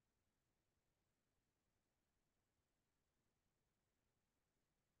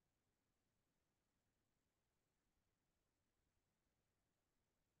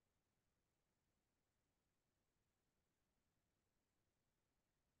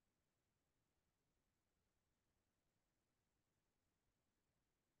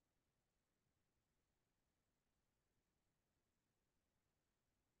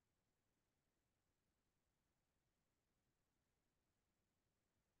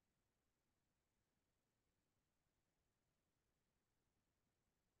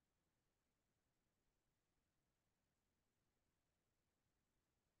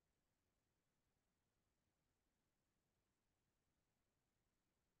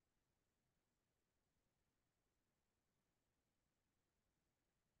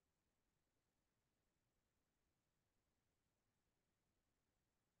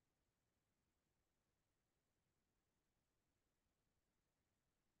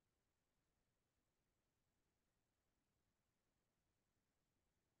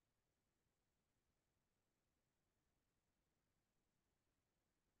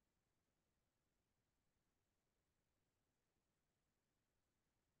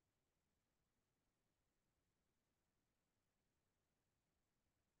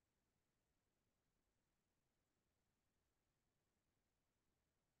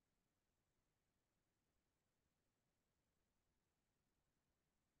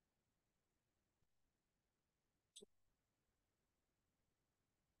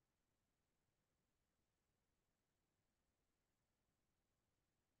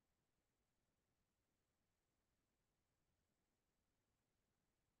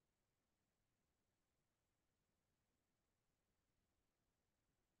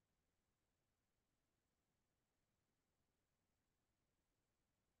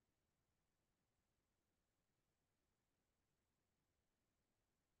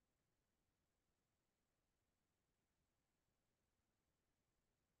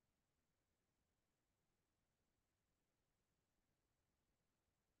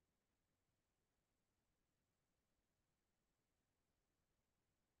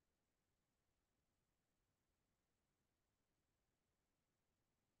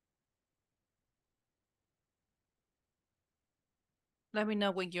 Let me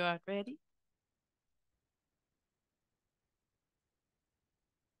know when you are ready.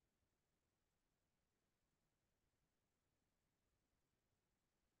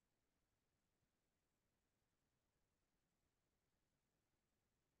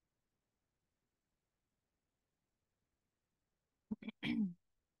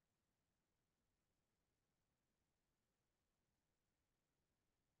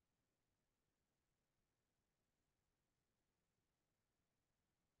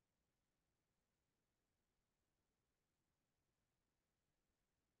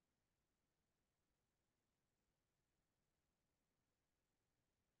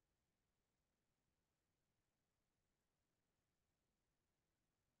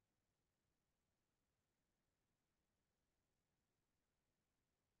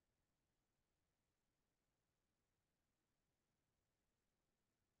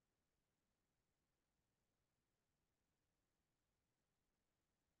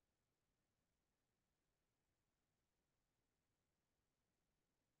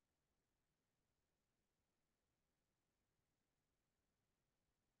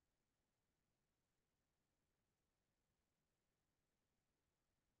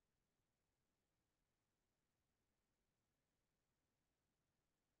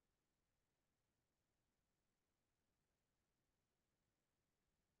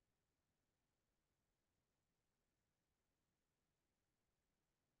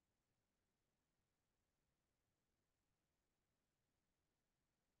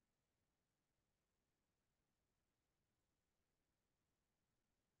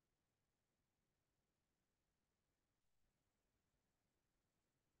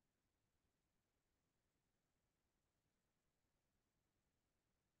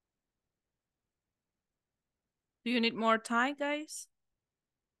 Do you need more time, guys?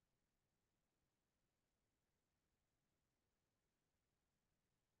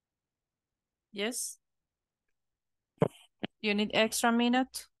 Yes? You need extra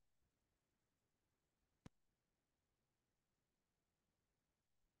minute?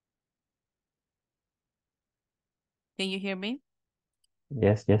 Can you hear me?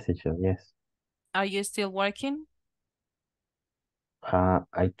 Yes, teacher, yes. Are you still working?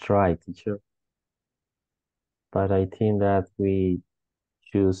 I tried, teacher, but I think that we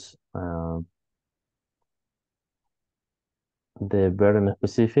choose the verb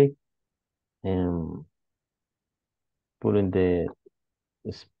specific putting the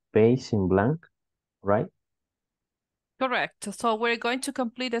space in blank, right? Correct. So we're going to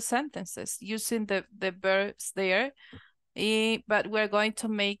complete the sentences using the verbs there, but we're going to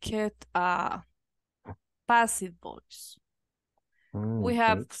make it passive voice. We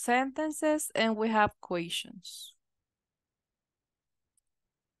have Okay. sentences and we have questions.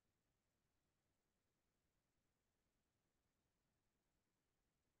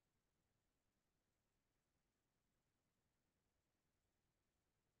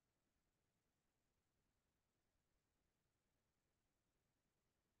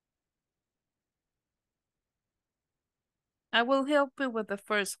 I will help you with the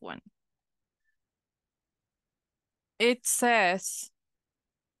first one. It says,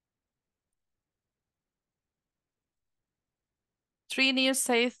 3 new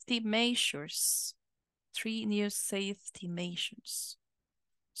safety measures. 3 new safety measures.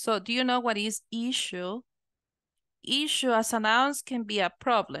 So do you know what is issue? Issue as a noun can be a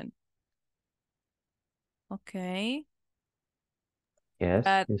problem. Okay. Yes.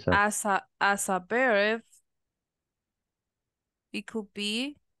 But It's as a verb, it could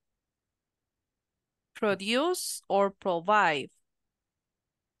be produce or provide.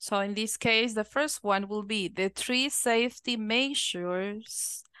 So in this case, the first one will be the 3 safety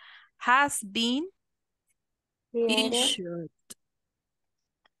measures has been issued.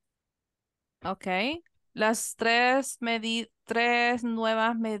 Ok. Las 3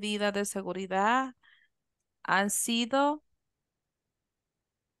 nuevas medidas de seguridad han sido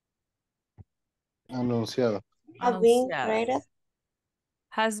Anunciado. Have been anunciadas. created.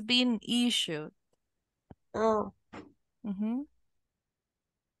 Has been issued. Oh, Ujú.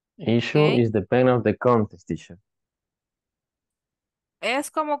 issue Ok. is the pen of the contest, teacher.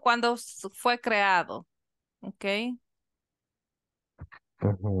 Es como cuando fue creado. Ok.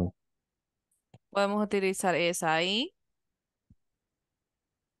 Ujú. Podemos utilizar esa ahí.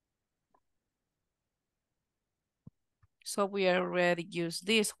 So we already used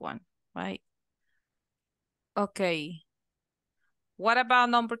this one, right? Okay. What about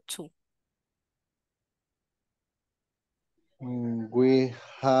number 2? We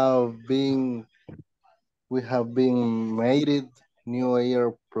have been made it new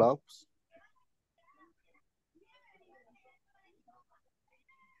air plugs.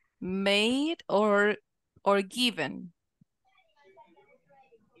 Made or given?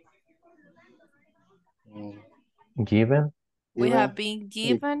 Given? We Given? have been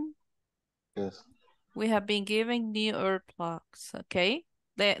given. Yes. We have been given new earplugs, okay?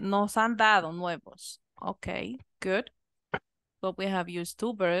 Nos han dado nuevos. Okay, good. But we have used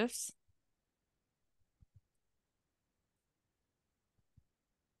 2 verbs.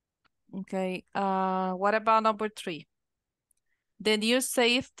 Okay, what about number 3? The new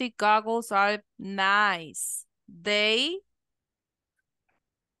safety goggles are nice. They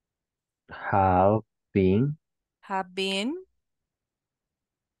Have been have been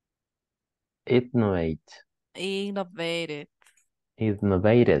innovated. innovated.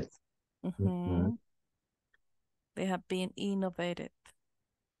 Innovated. Mhm. They have been innovated.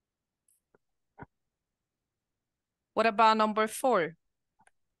 What about number 4?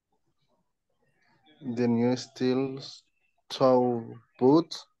 The new steel toe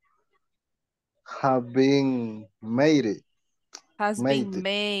boots have been made Has made been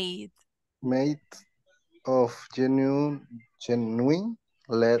made. made of genuine Gen-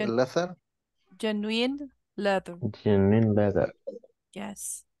 leather. Genuine leather. Genuine leather.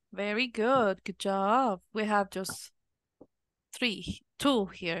 Yes. Very good. Good job. We have just 2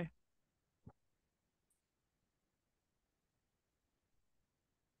 here.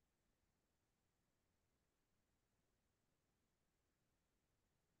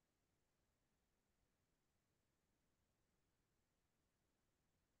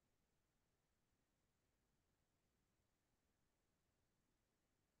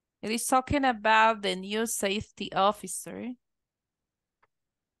 It is talking about the new safety officer.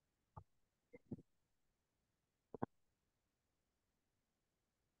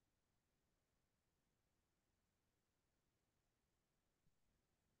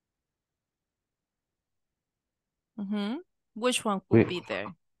 Which one could be there?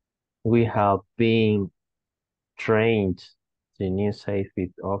 We have been trained the new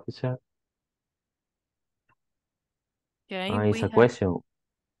safety officer. Okay, It's we a have. question.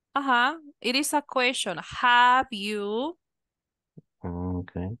 It is a question. Have you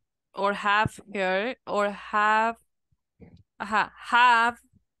Okay. or have her or have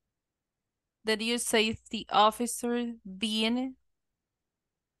the new safety officer been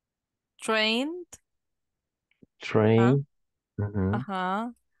trained? Train.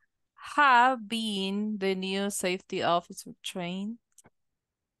 have been the new safety officer trained?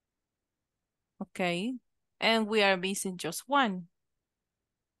 Okay, and we are missing just one.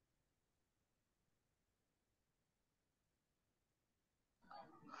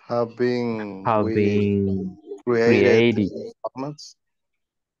 Have been created. departments.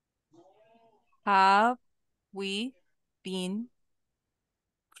 Have we been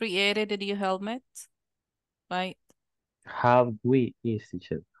created a new helmet? Right? Have we, yes,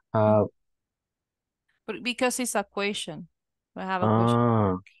 teacher. Have, But because it's a question. I have a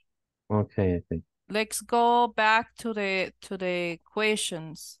question. okay. Let's go back to the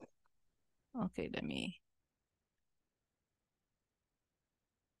questions. Okay, let me.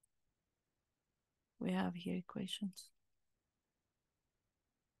 We have here questions.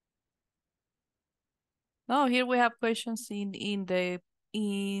 No, here we have questions in the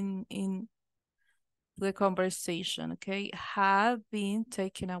conversation. Okay, have been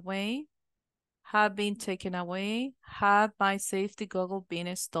taken away. Have been taken away. Have my safety goggle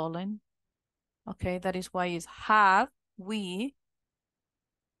been stolen? Okay, that is why it's have we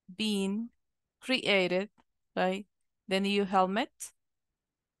been created, right? The new helmet.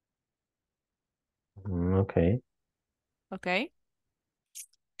 Okay. Okay.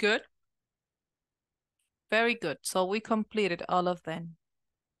 Good. Very good. So we completed all of them.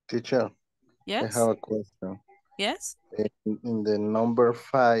 Teacher, I Yes? have a question. Yes? In the number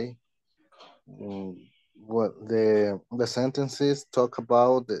 5, what the sentences talk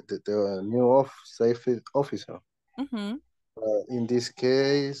about the new safety officer. Mm-hmm. In this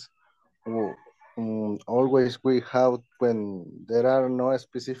case, always we have, when there are no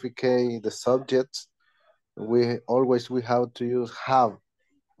specific the subjects, we have to use have,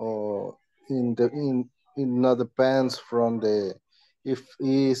 or it not depends from the if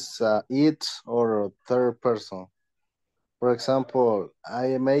is it or a third person. For example,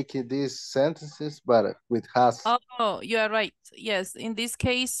 I make these sentences, but with has. Oh, you are right. Yes, in this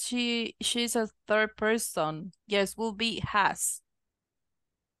case, she's a third person. Yes, will be has.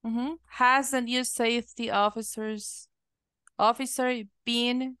 Has the new safety officer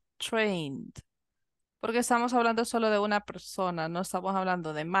been trained? Porque estamos hablando solo de una persona, no estamos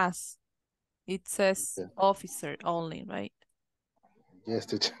hablando de más. It says officer only, right? Yes,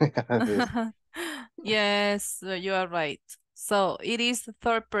 teacher. Yes, you are right. So it is the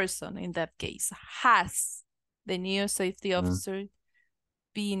third person in that case. Has the new safety officer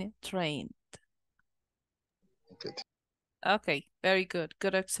been trained? Okay, very good.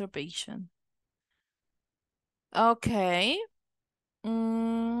 Good observation. Okay.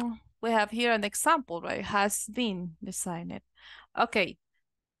 We have here an example, right? Has been designed. Okay.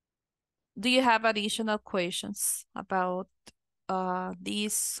 Do you have additional questions about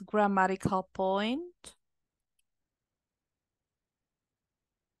this grammatical point?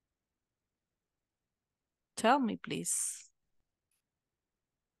 Tell me, please.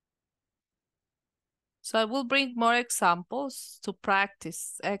 So I will bring more examples to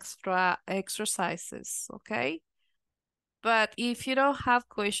practice extra exercises, okay? But if you don't have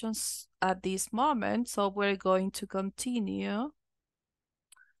questions at this moment, so we're going to continue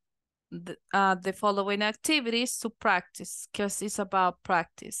the following activities to practice, because it's about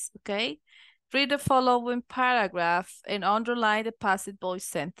practice, okay? Read the following paragraph and underline the passive voice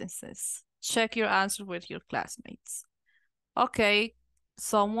sentences. Check your answer with your classmates. Okay,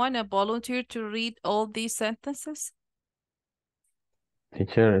 someone volunteer to read all these sentences?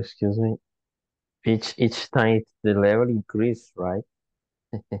 Teacher, excuse me. Each time the level increase, right?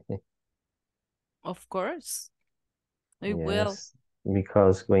 Of course, we will. Yes,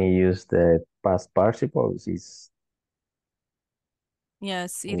 because when you use the past participles,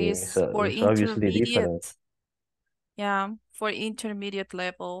 Yes, it is for it's obviously different. intermediate. Yeah, for intermediate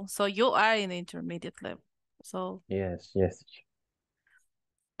level. So you are in intermediate level. So Yes.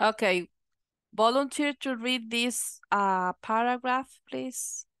 okay, volunteer to read this paragraph,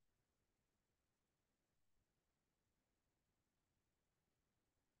 please.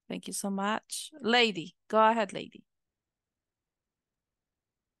 Thank you so much. Lady, go ahead, lady.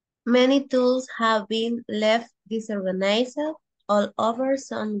 Many tools have been left disorganized all over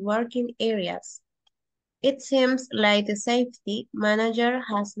some working areas. It seems like the safety manager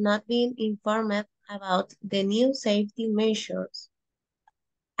has not been informed about the new safety measures.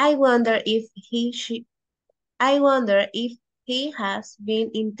 I wonder if he has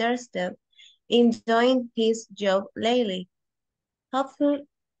been interested in doing his job lately.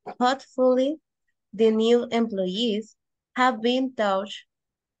 Hopefully, the new employees have been taught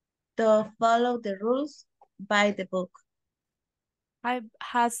to follow the rules by the book.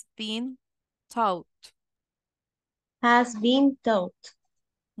 Has been taught. Has been taught.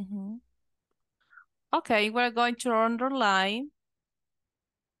 Okay, we're going to underline.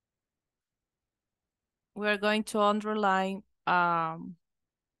 We're going to underline the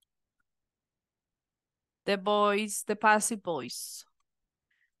voice, the passive voice.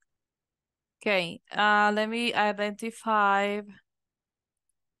 Okay, let me identify.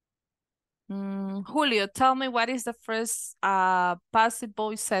 Julio, tell me what is the first passive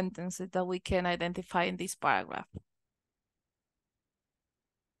voice sentence that we can identify in this paragraph?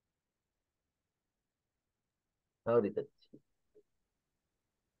 Ahorita.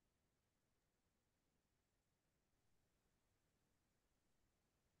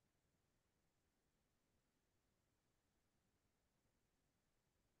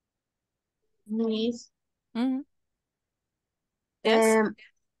 Miss, Yes.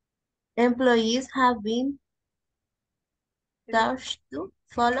 employees have been touched to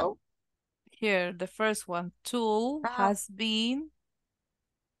follow. Here, the first one. Tool has been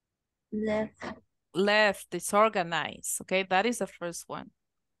Left. Disorganized. Okay, that is the first one.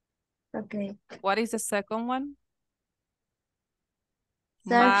 Okay. What is the second one?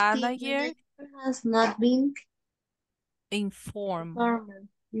 Safety Manager has not been informed.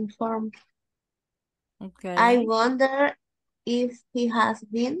 informed. Okay. I wonder if he has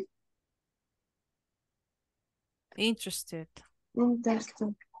been Interested.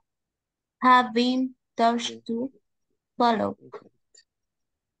 Have been touched to follow.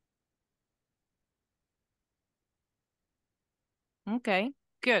 Okay,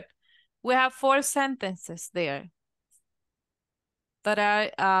 good. We have 4 sentences there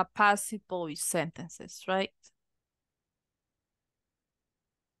that are passive voice sentences, right?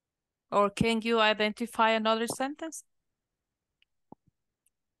 Or can you identify another sentence?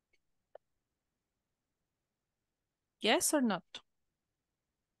 Yes or not?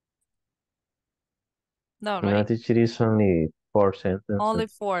 No, right? No, teacher, is only 4 sentences. Only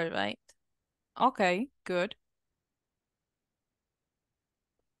 4, right? Okay, good.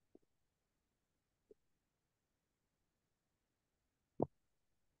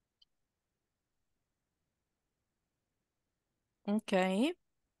 Okay.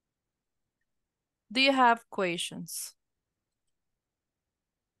 Do you have questions?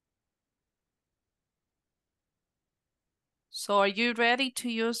 So are you ready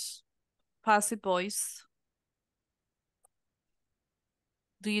to use passive voice?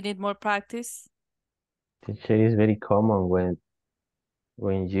 Do you need more practice? Teacher, is very common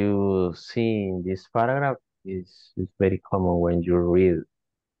when you see in this paragraph, it's very common when you read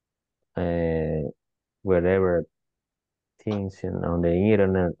wherever things on the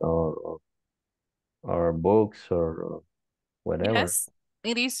internet or books or whatever. Yes,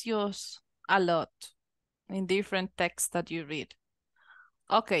 it is used a lot in different texts that you read.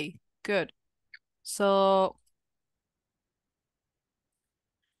 Okay, good. So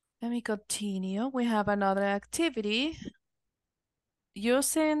let me continue. We have another activity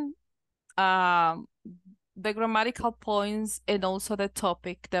using the grammatical points and also the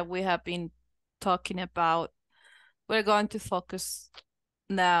topic that we have been talking about. We're going to focus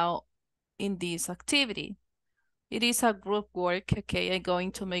now in this activity. It is a group work, okay? I'm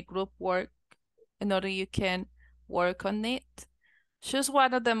going to make group work in order you can work on it. Choose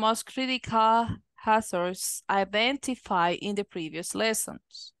one of the most critical hazards identified in the previous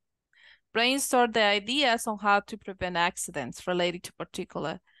lessons. Brainstorm the ideas on how to prevent accidents related to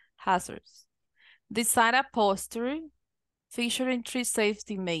particular hazards. Design a poster featuring 3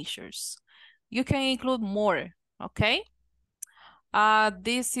 safety measures. You can include more, okay?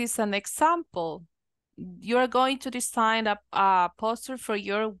 This is an example. You're going to design a poster for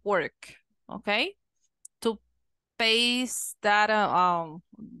your work, okay? To paste data,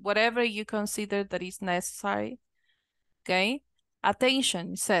 whatever you consider that is necessary, okay?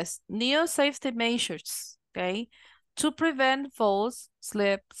 Attention, it says, new safety measures, okay? To prevent falls,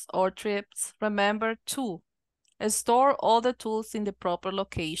 slips, or trips, remember to store all the tools in the proper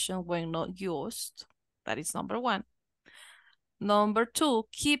location when not used. That is number 1. Number 2,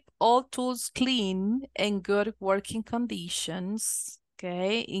 keep all tools clean and good working conditions,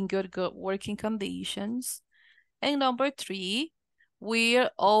 okay? In good working conditions. And number 3, wear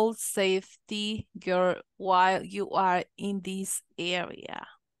all safety gear while you are in this area.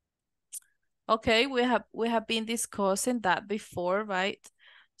 Okay, we have been discussing that before, right?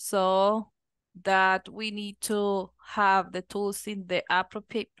 So that we need to have the tools in the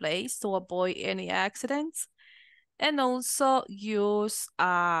appropriate place to avoid any accidents, and also use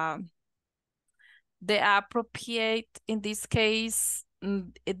the appropriate, in this case,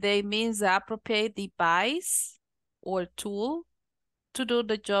 they means the appropriate device or tool to do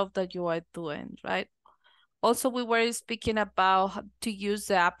the job that you are doing, right? Also, we were speaking about how to use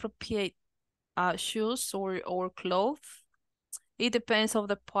the appropriate shoes or clothes. It depends on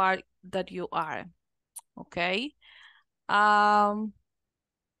the part that you are. Okay. And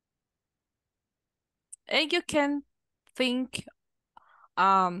you can think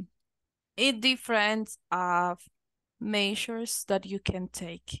in different measures that you can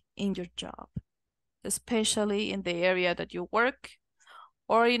take in your job, especially in the area that you work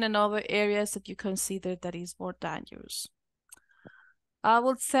or in another areas that you consider that is more dangerous. I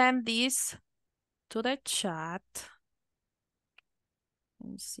will send this to the chat.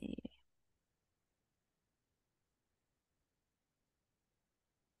 Let me see.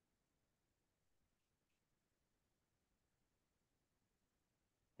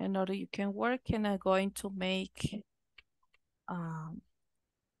 In order you can work, and I'm going to make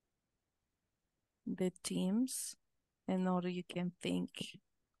the teams in order you can think.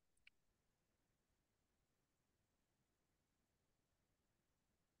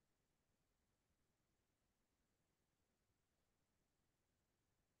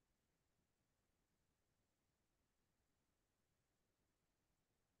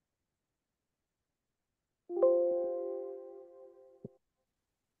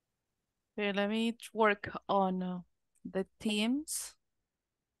 Okay, let me work on the teams.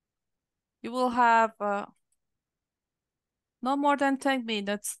 You will have no more than 10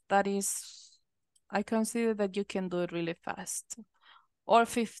 minutes. That is, I consider that you can do it really fast. Or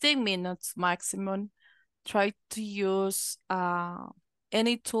 15 minutes maximum. Try to use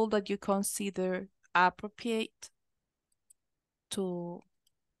any tool that you consider appropriate to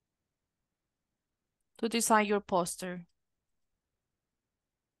design your poster.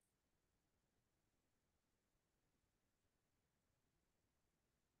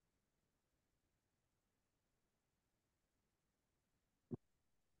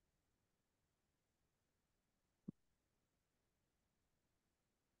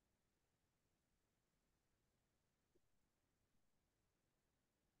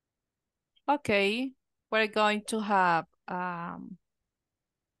 Okay, we're going to have let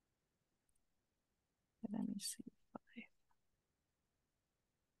me see.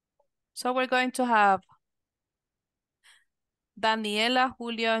 So we're going to have Daniela,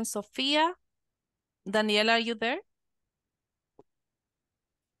 Julio, and Sofia. Daniela, are you there?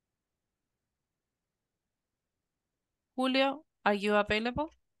 Julio, are you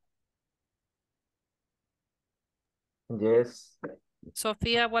available? Yes.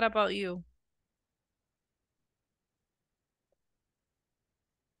 Sofia, what about you?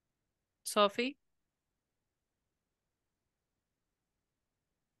 Sophie?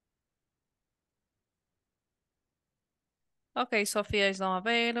 Okay, Sophia is not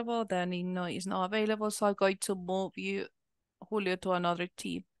available. Danilo is not available. So I'm going to move you, Julio, to another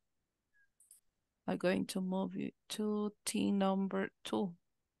team. I'm going to move you to team number 2.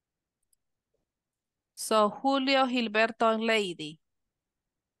 So Julio, Gilberto, and Lady.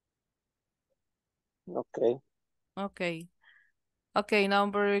 Okay. Okay. Okay,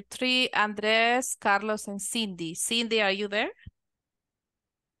 number 3, Andres, Carlos, and Cindy. Cindy, are you there?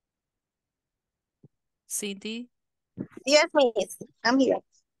 Cindy? Yes, miss. I'm here.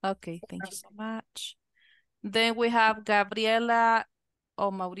 Okay, thank you so much. Then we have Gabriela.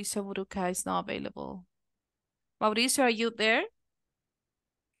 Oh, Mauricio Buruca is not available. Mauricio, are you there?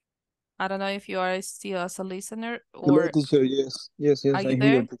 I don't know if you are still as a listener Hello, or teacher. Yes, yes, are yes. you I'm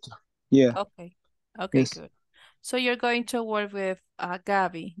here, there? teacher. Yeah. Okay. Okay, Yes. good. So you're going to work with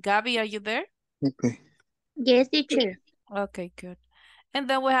Gabby. Gabby, are you there? Okay. Yes, teacher. Okay, good. And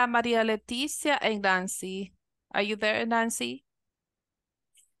then we have Maria Leticia and Nancy. Are you there, Nancy?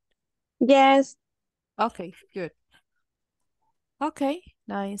 Yes. Okay, good. Okay,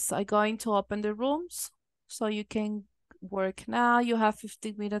 nice. I'm going to open the rooms so you can work now. You have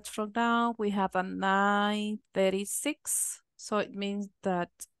 15 minutes from now. We have a 9:36. So it means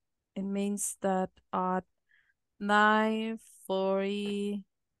that at 9:40,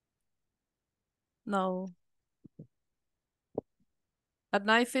 no, at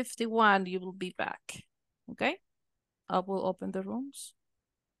 9:51 you will be back. Okay? I will open the rooms.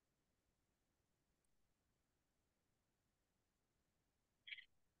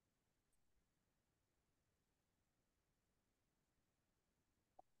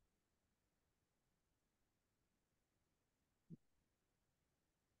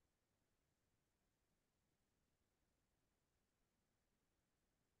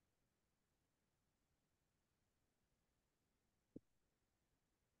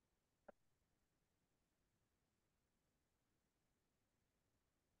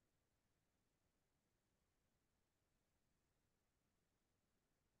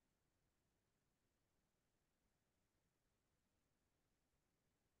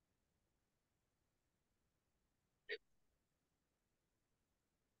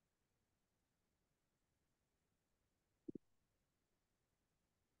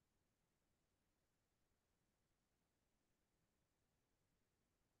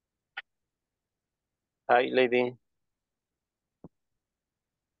 Hi, lady.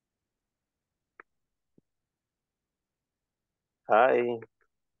 Hi.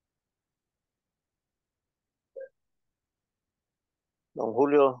 Don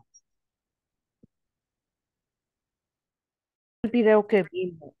Julio. El video que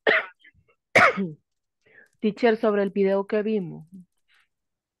vimos. Teacher, sobre el video que vimos.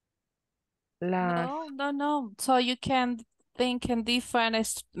 Las... No. So you can think in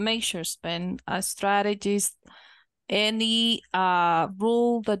different measures and strategies, any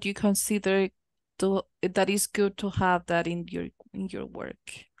rule that you consider that is good to have that in your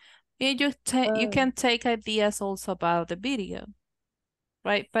work. And you can take ideas also about the video,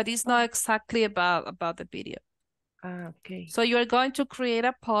 right? But it's not exactly about the video. Okay. So you're going to create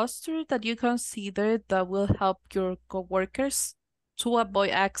a poster that you consider that will help your coworkers to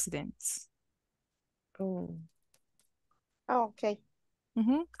avoid accidents. Oh. Okay.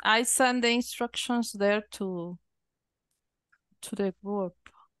 I send the instructions there to the group.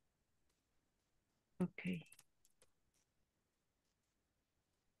 Okay.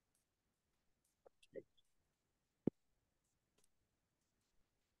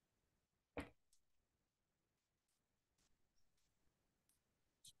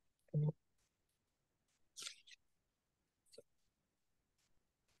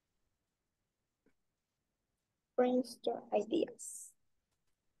 Brainstorm ideas.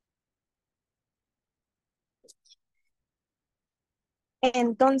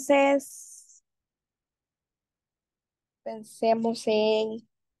 Entonces, pensemos en,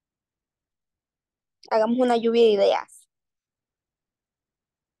 hagamos una lluvia de ideas.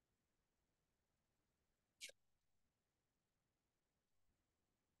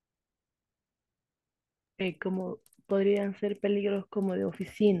 Como podrían ser peligros como de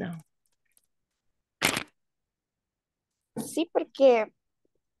oficina. Sí, porque,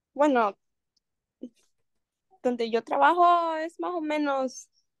 bueno, donde yo trabajo es más o menos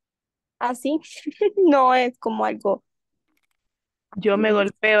así. No es como algo Yo me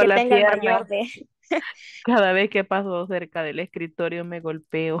golpeo que la tenga el pierna mayor de... cada vez que paso cerca del escritorio, me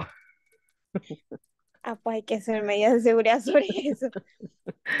golpeo. Ah, pues hay que hacer medidas de seguridad sobre eso.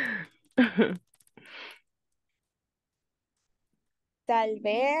 Tal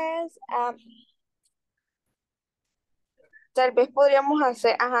vez, tal vez podríamos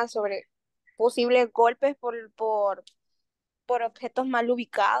hacer, sobre posibles golpes por objetos mal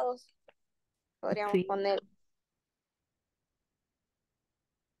ubicados. Podríamos Sí. poner.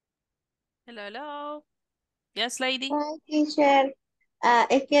 Hello. Yes, lady. Hi, teacher.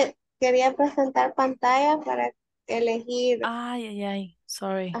 Es que quería presentar pantalla para elegir. Ay.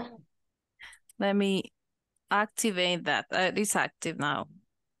 Sorry. Ah, Let me activate that. It's active now.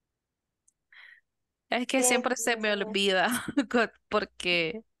 Es que thank siempre se me you. olvida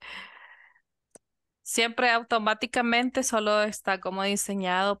porque siempre automáticamente solo está como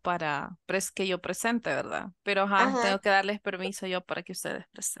diseñado para que yo presente, ¿verdad? Pero tengo Ajá. que darles permiso yo para que ustedes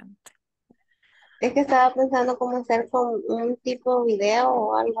presenten. Es que estaba pensando cómo hacer con un tipo de video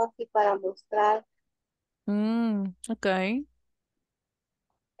o algo así para mostrar. Ok.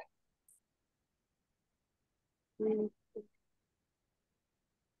 Mm,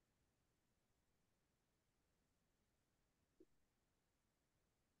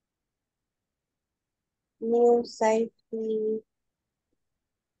 New safety.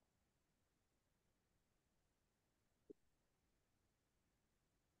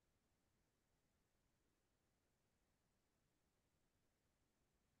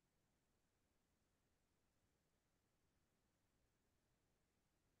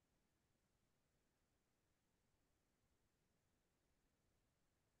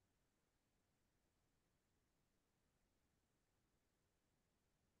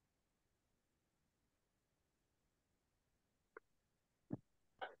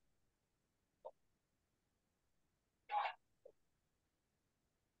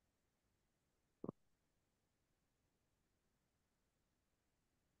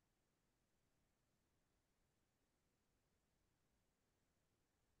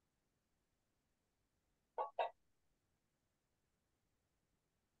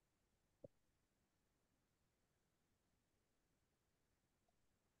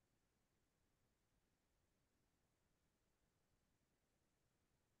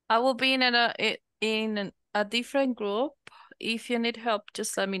 I will be in a different group. If you need help,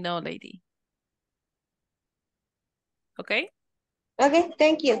 just let me know, lady. Okay? Okay,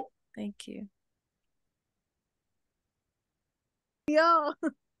 thank you. Thank you. Yo.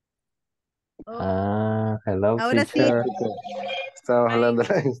 Hello, Ahora sí. teacher. Estamos Hi. hablando de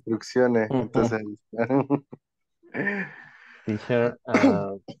las instrucciones, entonces. Teacher,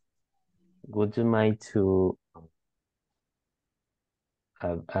 would you mind to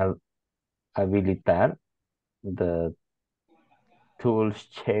habilitar the tools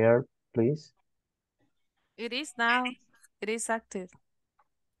chair, please? It is now. It is active.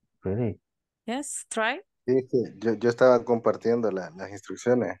 Really? Yes, try. Sí, sí, yo estaba compartiendo las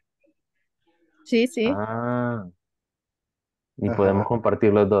instrucciones. Sí, sí. Ah, y podemos Ajá.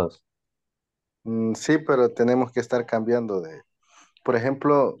 compartir los dos. Sí, pero tenemos que estar cambiando de... Por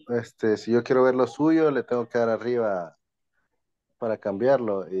ejemplo, si yo quiero ver lo suyo, le tengo que dar arriba para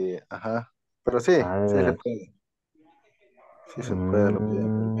cambiarlo. Y, ajá. Pero sí, Ah, de sí se veras. puede. Sí se puede, lo voy a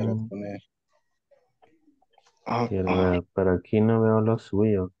volver a Mm, poner. quiero ver, pero aquí no veo lo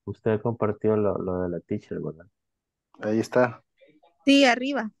suyo. Usted compartió lo de la teacher, ¿verdad? Ahí está. Sí,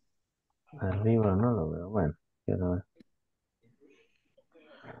 arriba. Arriba no lo veo. Bueno, quiero ver.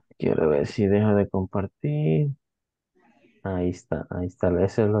 Quiero ver si dejo de compartir. Ahí está, ahí está.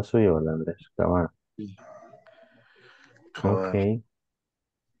 Ese es lo suyo, ¿verdad, Andrés? Cabal. Cabal. Ok.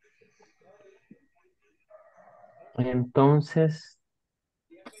 Entonces,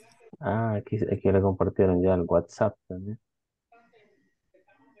 aquí le compartieron ya el WhatsApp también.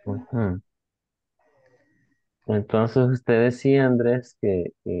 Ujú. Entonces, usted decía, Andrés,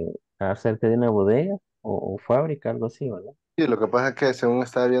 que acerca de una bodega o fábrica, algo así, ¿verdad? Sí, lo que pasa es que según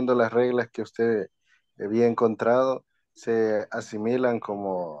estaba viendo las reglas que usted había encontrado, se asimilan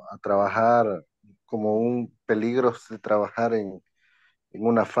como a trabajar, como un peligro de trabajar en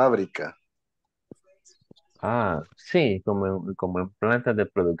una fábrica. Ah, sí, como en plantas de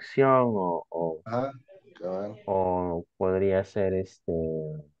producción Ajá, cabal. o podría ser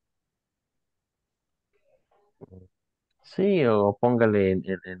sí, o póngale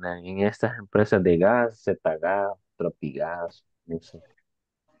en estas empresas de gas, Zetagas, Tropigas, no sé,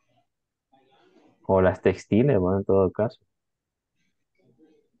 o las textiles, bueno, en todo caso.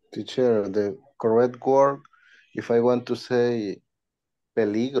 Teacher, the correct word, if I want to say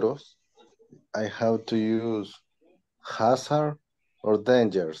peligros, I have to use hazard or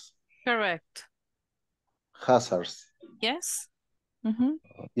dangers. Correct. Hazards. Yes. Mm-hmm.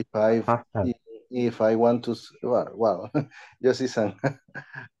 If I Hazard. if I want to, well, yo sí san,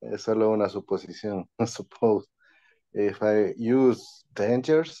 es solo una suposición, suppose. If I use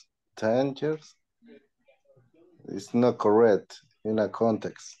dangers, it's not correct in a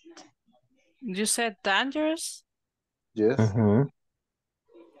context. You said dangerous. Yes. Ujú,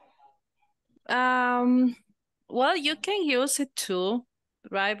 Um, well, you can use it too,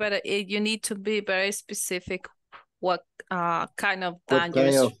 right? But you need to be very specific what kind of What kind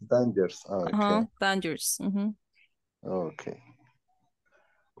dangerous. of dangers? Oh, okay. Dangerous. Mm-hmm. Okay.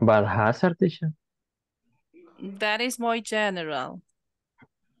 but hazard, teacher. That is more general.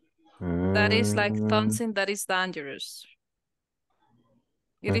 That is like Mm, something that is dangerous.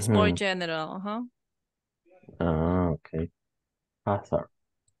 It is more ujú. general, huh? Ah, okay. Hazard.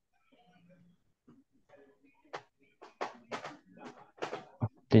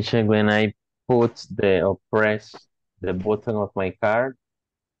 Teacher, when I put or press the button of my card,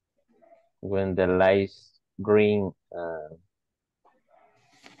 when the lights green,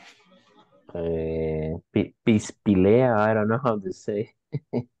 pispilea, I don't know how to say,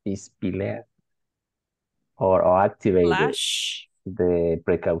 pispilea, or activate Flash. the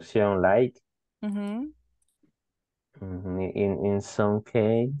precaution light. Mm-hmm. In some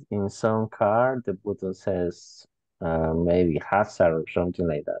case, in some car, the button says maybe hazard or something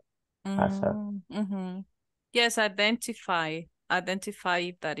like that. Hazard. Mm-hmm. Yes, identify. Identify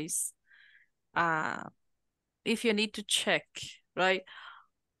if that is uh if you need to check, right?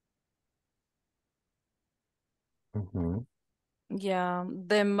 Mhm. Yeah,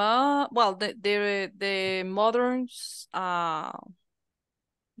 the modern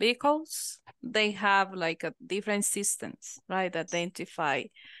vehicles, they have like a different systems, right? Identify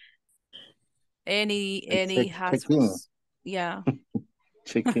any Check in. hazards. Yeah.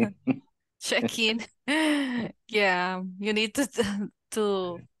 Check in. Check in. Yeah, you need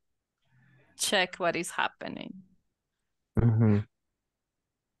to check what is happening. Mhm.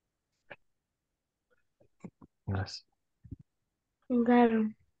 Yes. Claro.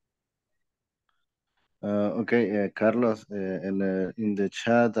 Okay, Carlos, in the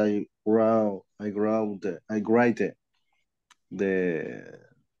chat, I write the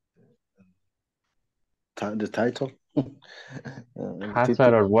the title. El Hazard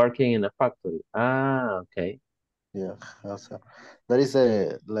título. or working in a factory. Ah, okay. Yeah, hazard. That is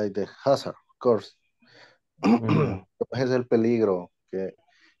like the hazard, of course. Mhm. Es el peligro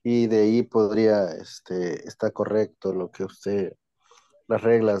y de ahí podría, está correcto lo que usted, las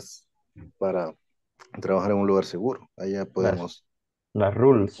reglas para trabajar en un lugar seguro. Allá Las, podemos. las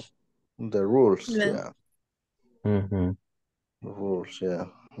rules. The rules, Yeah. Ujú. rules, yeah.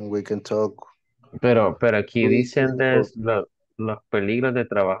 We can talk Pero aquí quick dicen for, los peligros de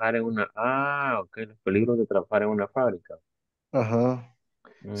trabajar en una... ok, los peligros de trabajar en una fábrica. ajá.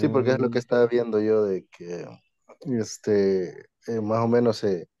 Sí, porque es lo que Mm, estaba viendo yo de que, más o menos,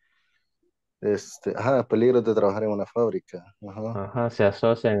 peligros de trabajar en una fábrica, ajá. ajá, se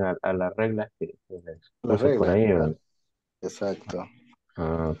asocian a las reglas que les Las puse por reglas, ahí, ajá, ¿verdad? exacto.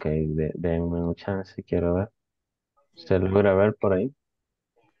 Ok, denme un chance, quiero ver. ¿Se logra ver por ahí?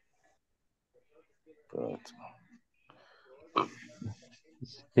 Pronto.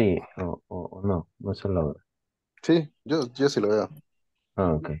 Sí, o no, no se logra. Sí, yo sí lo veo,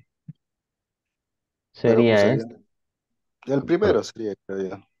 Ok. pero pues Sería ahí, este. el primero sería, creo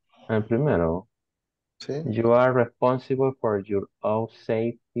yo. El primero. Sí, You are responsible for your own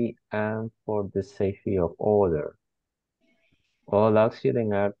safety and for the safety of others. All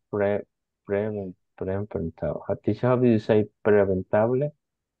accidents are preventable. Teacher, how do you say preventable?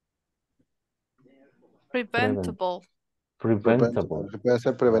 Prevent, Preventable. preventable. pueden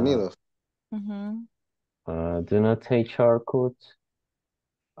ser Uh, prevenidos. Mm-hmm. Do not take shortcuts.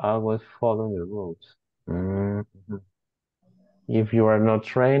 Always follow the rules. Mhm. If you are not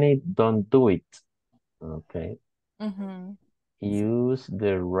trained, don't do it. Okay. Mm-hmm. Use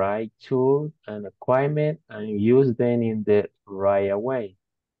the right tool and equipment and use them in the right way.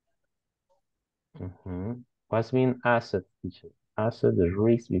 What's mean asset, teacher? Assess the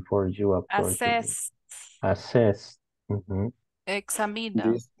risk before you approach the risk. Assess. Assess. Mhm. Examina.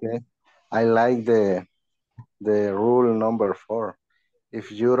 This, I like the rule number 4.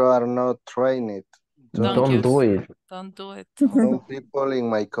 If you are not trained, Don't Don't do use. it. Don't do it. some people in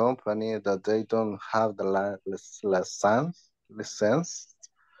my company that they don't have the license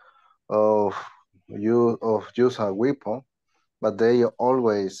of use a weapon, but they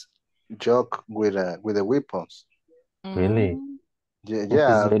always joke with the weapons. Really? Mm. Yeah, This is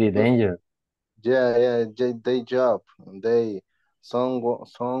yeah, very dangerous. yeah. They job. They some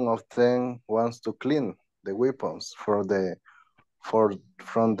of them wants to clean the weapons for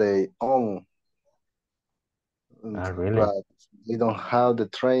from their own, Really? but they don't have the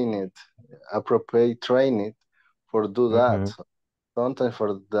training, appropriate training for do that. Mhm. Sometimes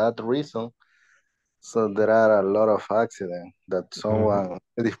for that reason, so there are a lot of accidents that Mhm. someone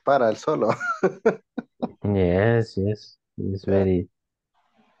dispara el solo. Yes, yes. It's Yeah. very.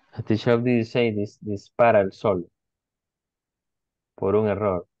 Teacher, how do you say this? Dispara el sol por un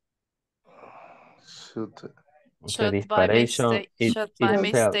error. Shoot. Okay, Shot by disparation, mistake. Shot by Yeah.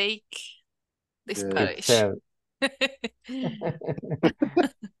 itself, mistake. Yeah. Disparage. itself.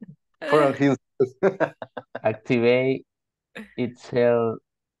 For him. Activate itself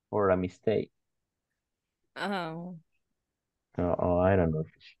for a mistake. Oh. I don't know.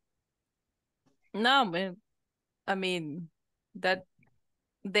 No, man. I mean, that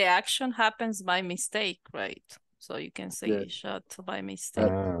the action happens by mistake, right? So you can Yeah. say shot by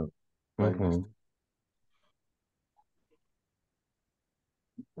mistake. Ah, By mistake.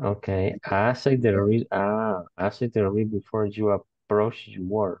 Okay. Ask the read before you approach your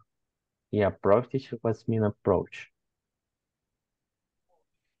work. Yeah, approach teacher, what's mean approach?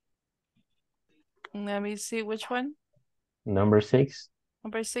 Let me see which one. Number 6.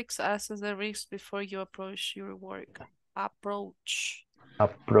 Number 6, assess the risks before you approach your work. Approach.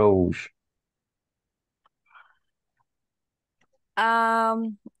 Approach.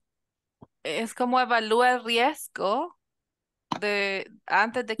 Es como evalúa el riesgo de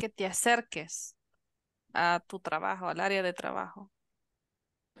antes de que te acerques a tu trabajo, al área de trabajo.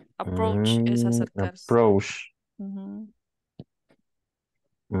 Approach es acercarse. Approach. Ujú.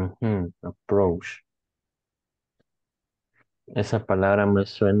 Approach. Esa palabra me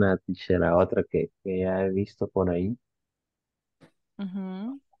suena, teacher, a otra que ya he visto por ahí.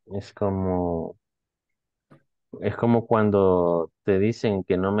 Ujú. Es como cuando te dicen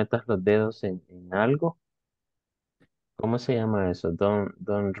que no metas los dedos en algo. ¿Cómo se llama eso?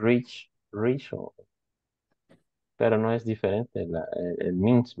 Don't reach, pero no es diferente el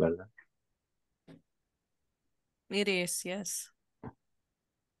means, ¿verdad? It is, yes.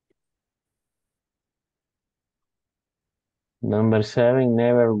 Number 7,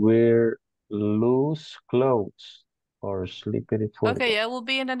 never wear loose clothes or slippery Okay, footwear. I will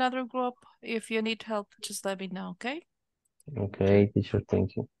be in another group. If you need help, just let me know, okay? Okay, teacher,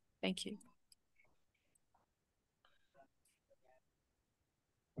 thank you. Thank you.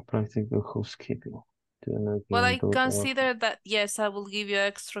 Practical housekeeping. Do not Well, I include all- consider that, yes, I will give you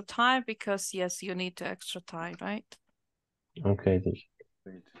extra time because, yes, you need extra time, right? Okay, teacher.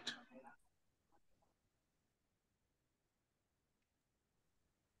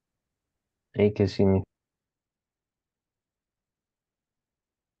 ¿Y qué significa?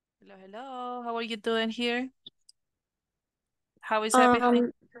 Hello, hello. How are you doing here? How is everything?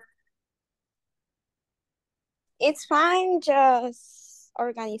 Um, it's fine. Just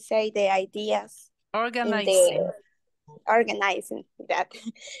organize the ideas in Organizing. the organizing that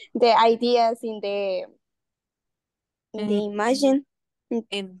the ideas in In, the imagine.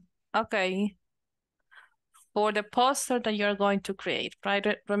 okay. For the poster that you're going to create, right?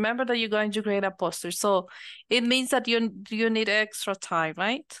 Remember that you're going to create a poster. So it means that you need extra time,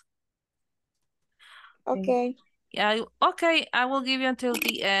 right? Okay. Yeah, okay, I will give you until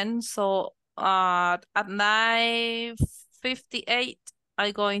the end. So at 9:58,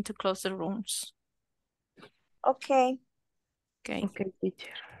 I'm going to close the rooms. Okay. Okay, Okay,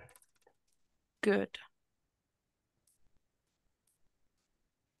 teacher. good.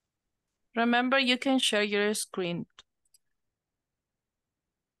 Remember, you can share your screen.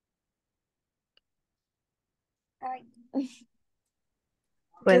 Ay.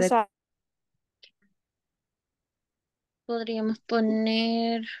 Puede- Just Podríamos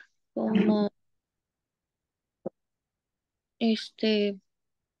poner como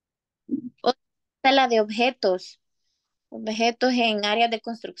otra sala de objetos. Objetos en áreas de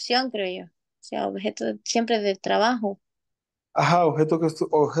construcción, creo yo. O sea, objetos siempre de trabajo. Ajá,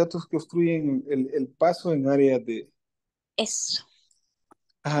 objetos que obstruyen el paso en áreas Eso.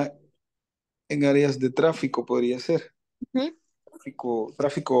 ajá, en áreas de tráfico podría ser. Ujú,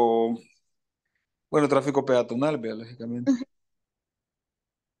 Tráfico, bueno, tráfico peatonal, vea, lógicamente. ujú.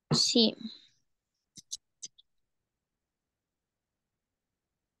 Sí.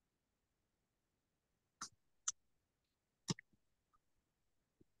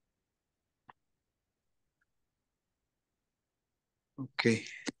 Ok,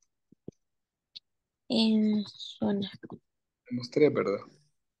 En zona. tenemos tres, ¿verdad?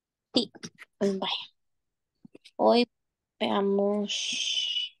 Sí. Pues vaya. Hoy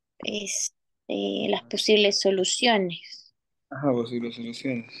veamos las posibles soluciones. Ajá, posibles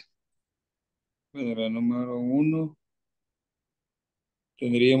soluciones. Bueno, la número uno,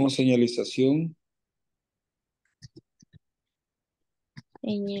 tendríamos señalización.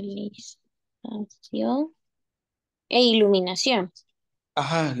 Señalización e iluminación.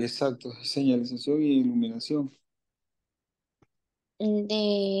 Ajá, exacto, señalización y iluminación.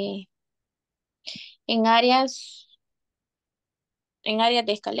 De, en áreas, en áreas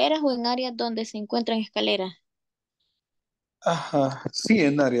de escaleras o en áreas donde se encuentran escaleras. Ajá, sí,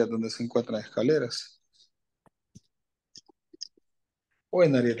 en áreas donde se encuentran escaleras. O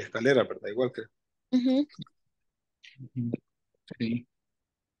en áreas de escalera, ¿verdad? Igual que. Ujú. Ujú, sí.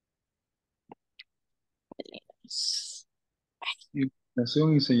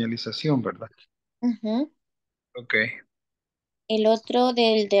 Iluminación y señalización, ¿verdad? Ujú. Ok. El otro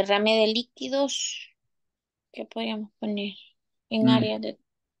del derrame de líquidos, ¿qué podríamos poner? En Mm, áreas de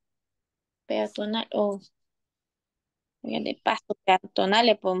peatonal o áreas de paso peatonal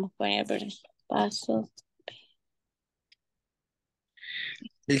le podemos poner, ¿verdad? Paso.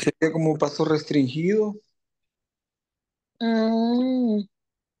 Y sería como paso restringido. Mm,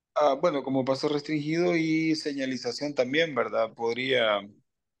 Ah, bueno, como paso restringido y señalización también, ¿verdad? Podría,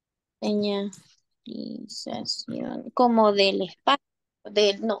 señalización, como del espacio,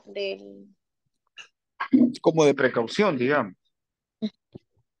 no, del como de precaución, digamos.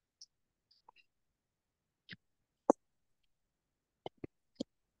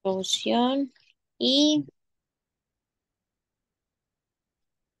 producción y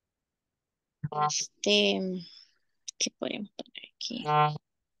este, ¿qué podemos poner aquí?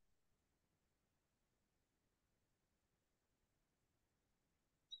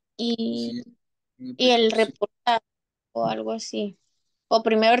 Y, Sí, de y el precaución. reportar o algo así. O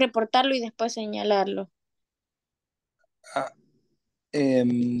primero reportarlo y después señalarlo. Ah,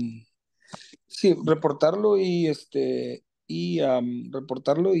 em, sí, reportarlo y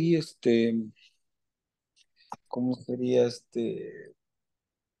reportarlo y ¿cómo sería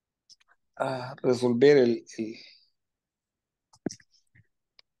resolver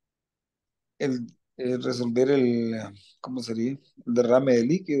resolver ¿cómo sería? El derrame de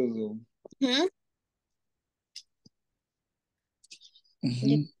líquidos. Ujú.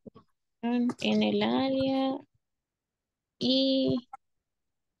 Ujú. En el área y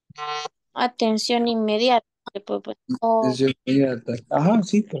atención inmediata. Se puede poner, o Atención inmediata. Ajá,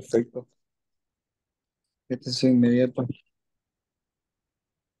 sí, perfecto. Atención inmediata.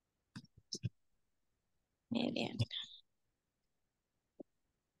 inmediata.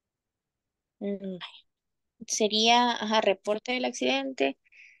 Mm, Sería, ajá, reporte del accidente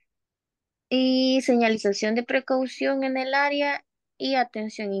y señalización de precaución en el área y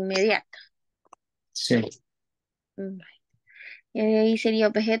atención inmediata. Sí. Vale. Y de ahí sería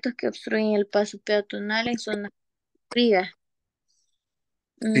objetos que obstruyen el paso peatonal en zonas concurridas.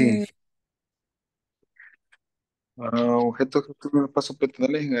 Mm, Sí. Objetos que obstruyen el paso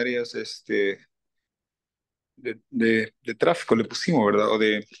peatonales en áreas de tráfico le pusimos, ¿verdad? O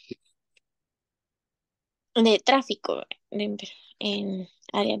de... de tráfico, en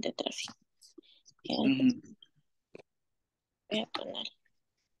áreas de tráfico. Ujú. Peatonal.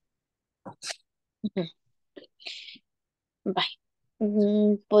 Ujú.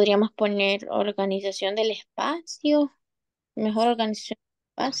 Vale. Podríamos poner organización del espacio, mejor organización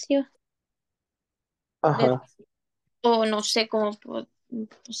del espacio, de- Ajá. o no sé cómo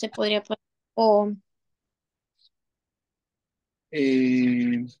se podría poner, o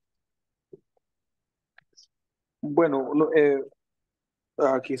Eh, bueno,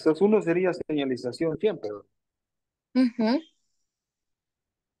 quizás uno sería señalización siempre, ¿verdad? ujú,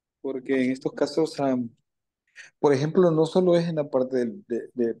 Porque en estos casos, por ejemplo, no solo es en la parte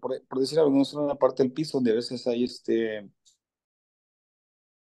por decir algo, no solo en la parte del piso, donde a veces hay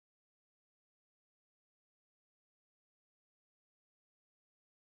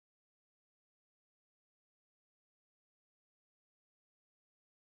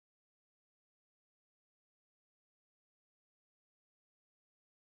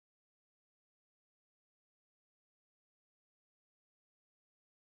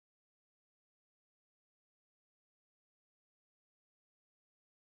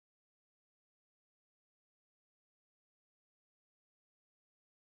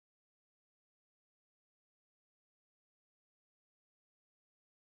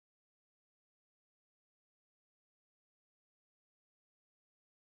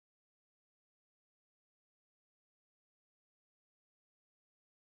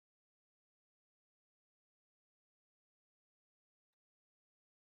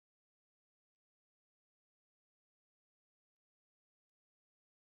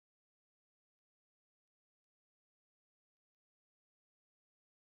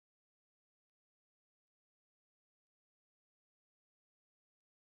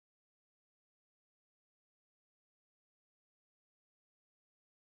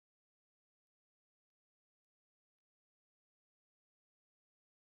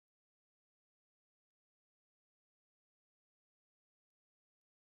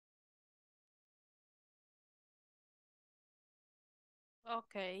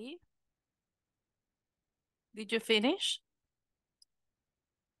Okay. Did you finish?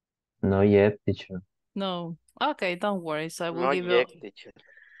 Not yet, teacher. No. Okay, don't worry. So Not yet, teacher.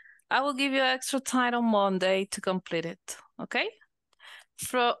 I will give you extra time on Monday to complete it. Okay?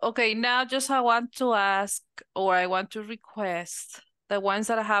 Okay, now just I want to ask, or I want to request the ones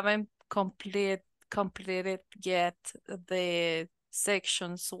that I haven't completed yet, the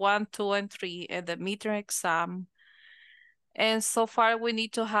sections 1, 2, and 3 and the midterm exam. And so far we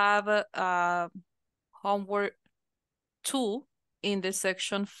need to have homework 2 in the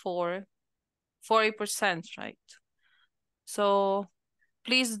section 4, 40%, right? So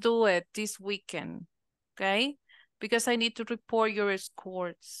please do it this weekend, okay? Because I need to report your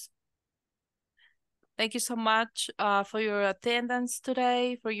scores. Thank you so much for your attendance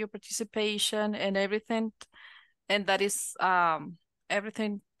today, for your participation and everything. And that is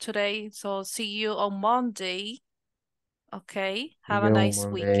everything today. So see you on Monday. Okay. Have See a you on nice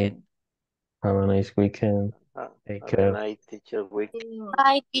Monday. weekend. Have a nice weekend. Take Have a care. nice teacher week.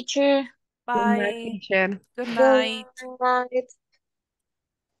 bye, teacher. Good night, Bye. teacher. Good night. Good night.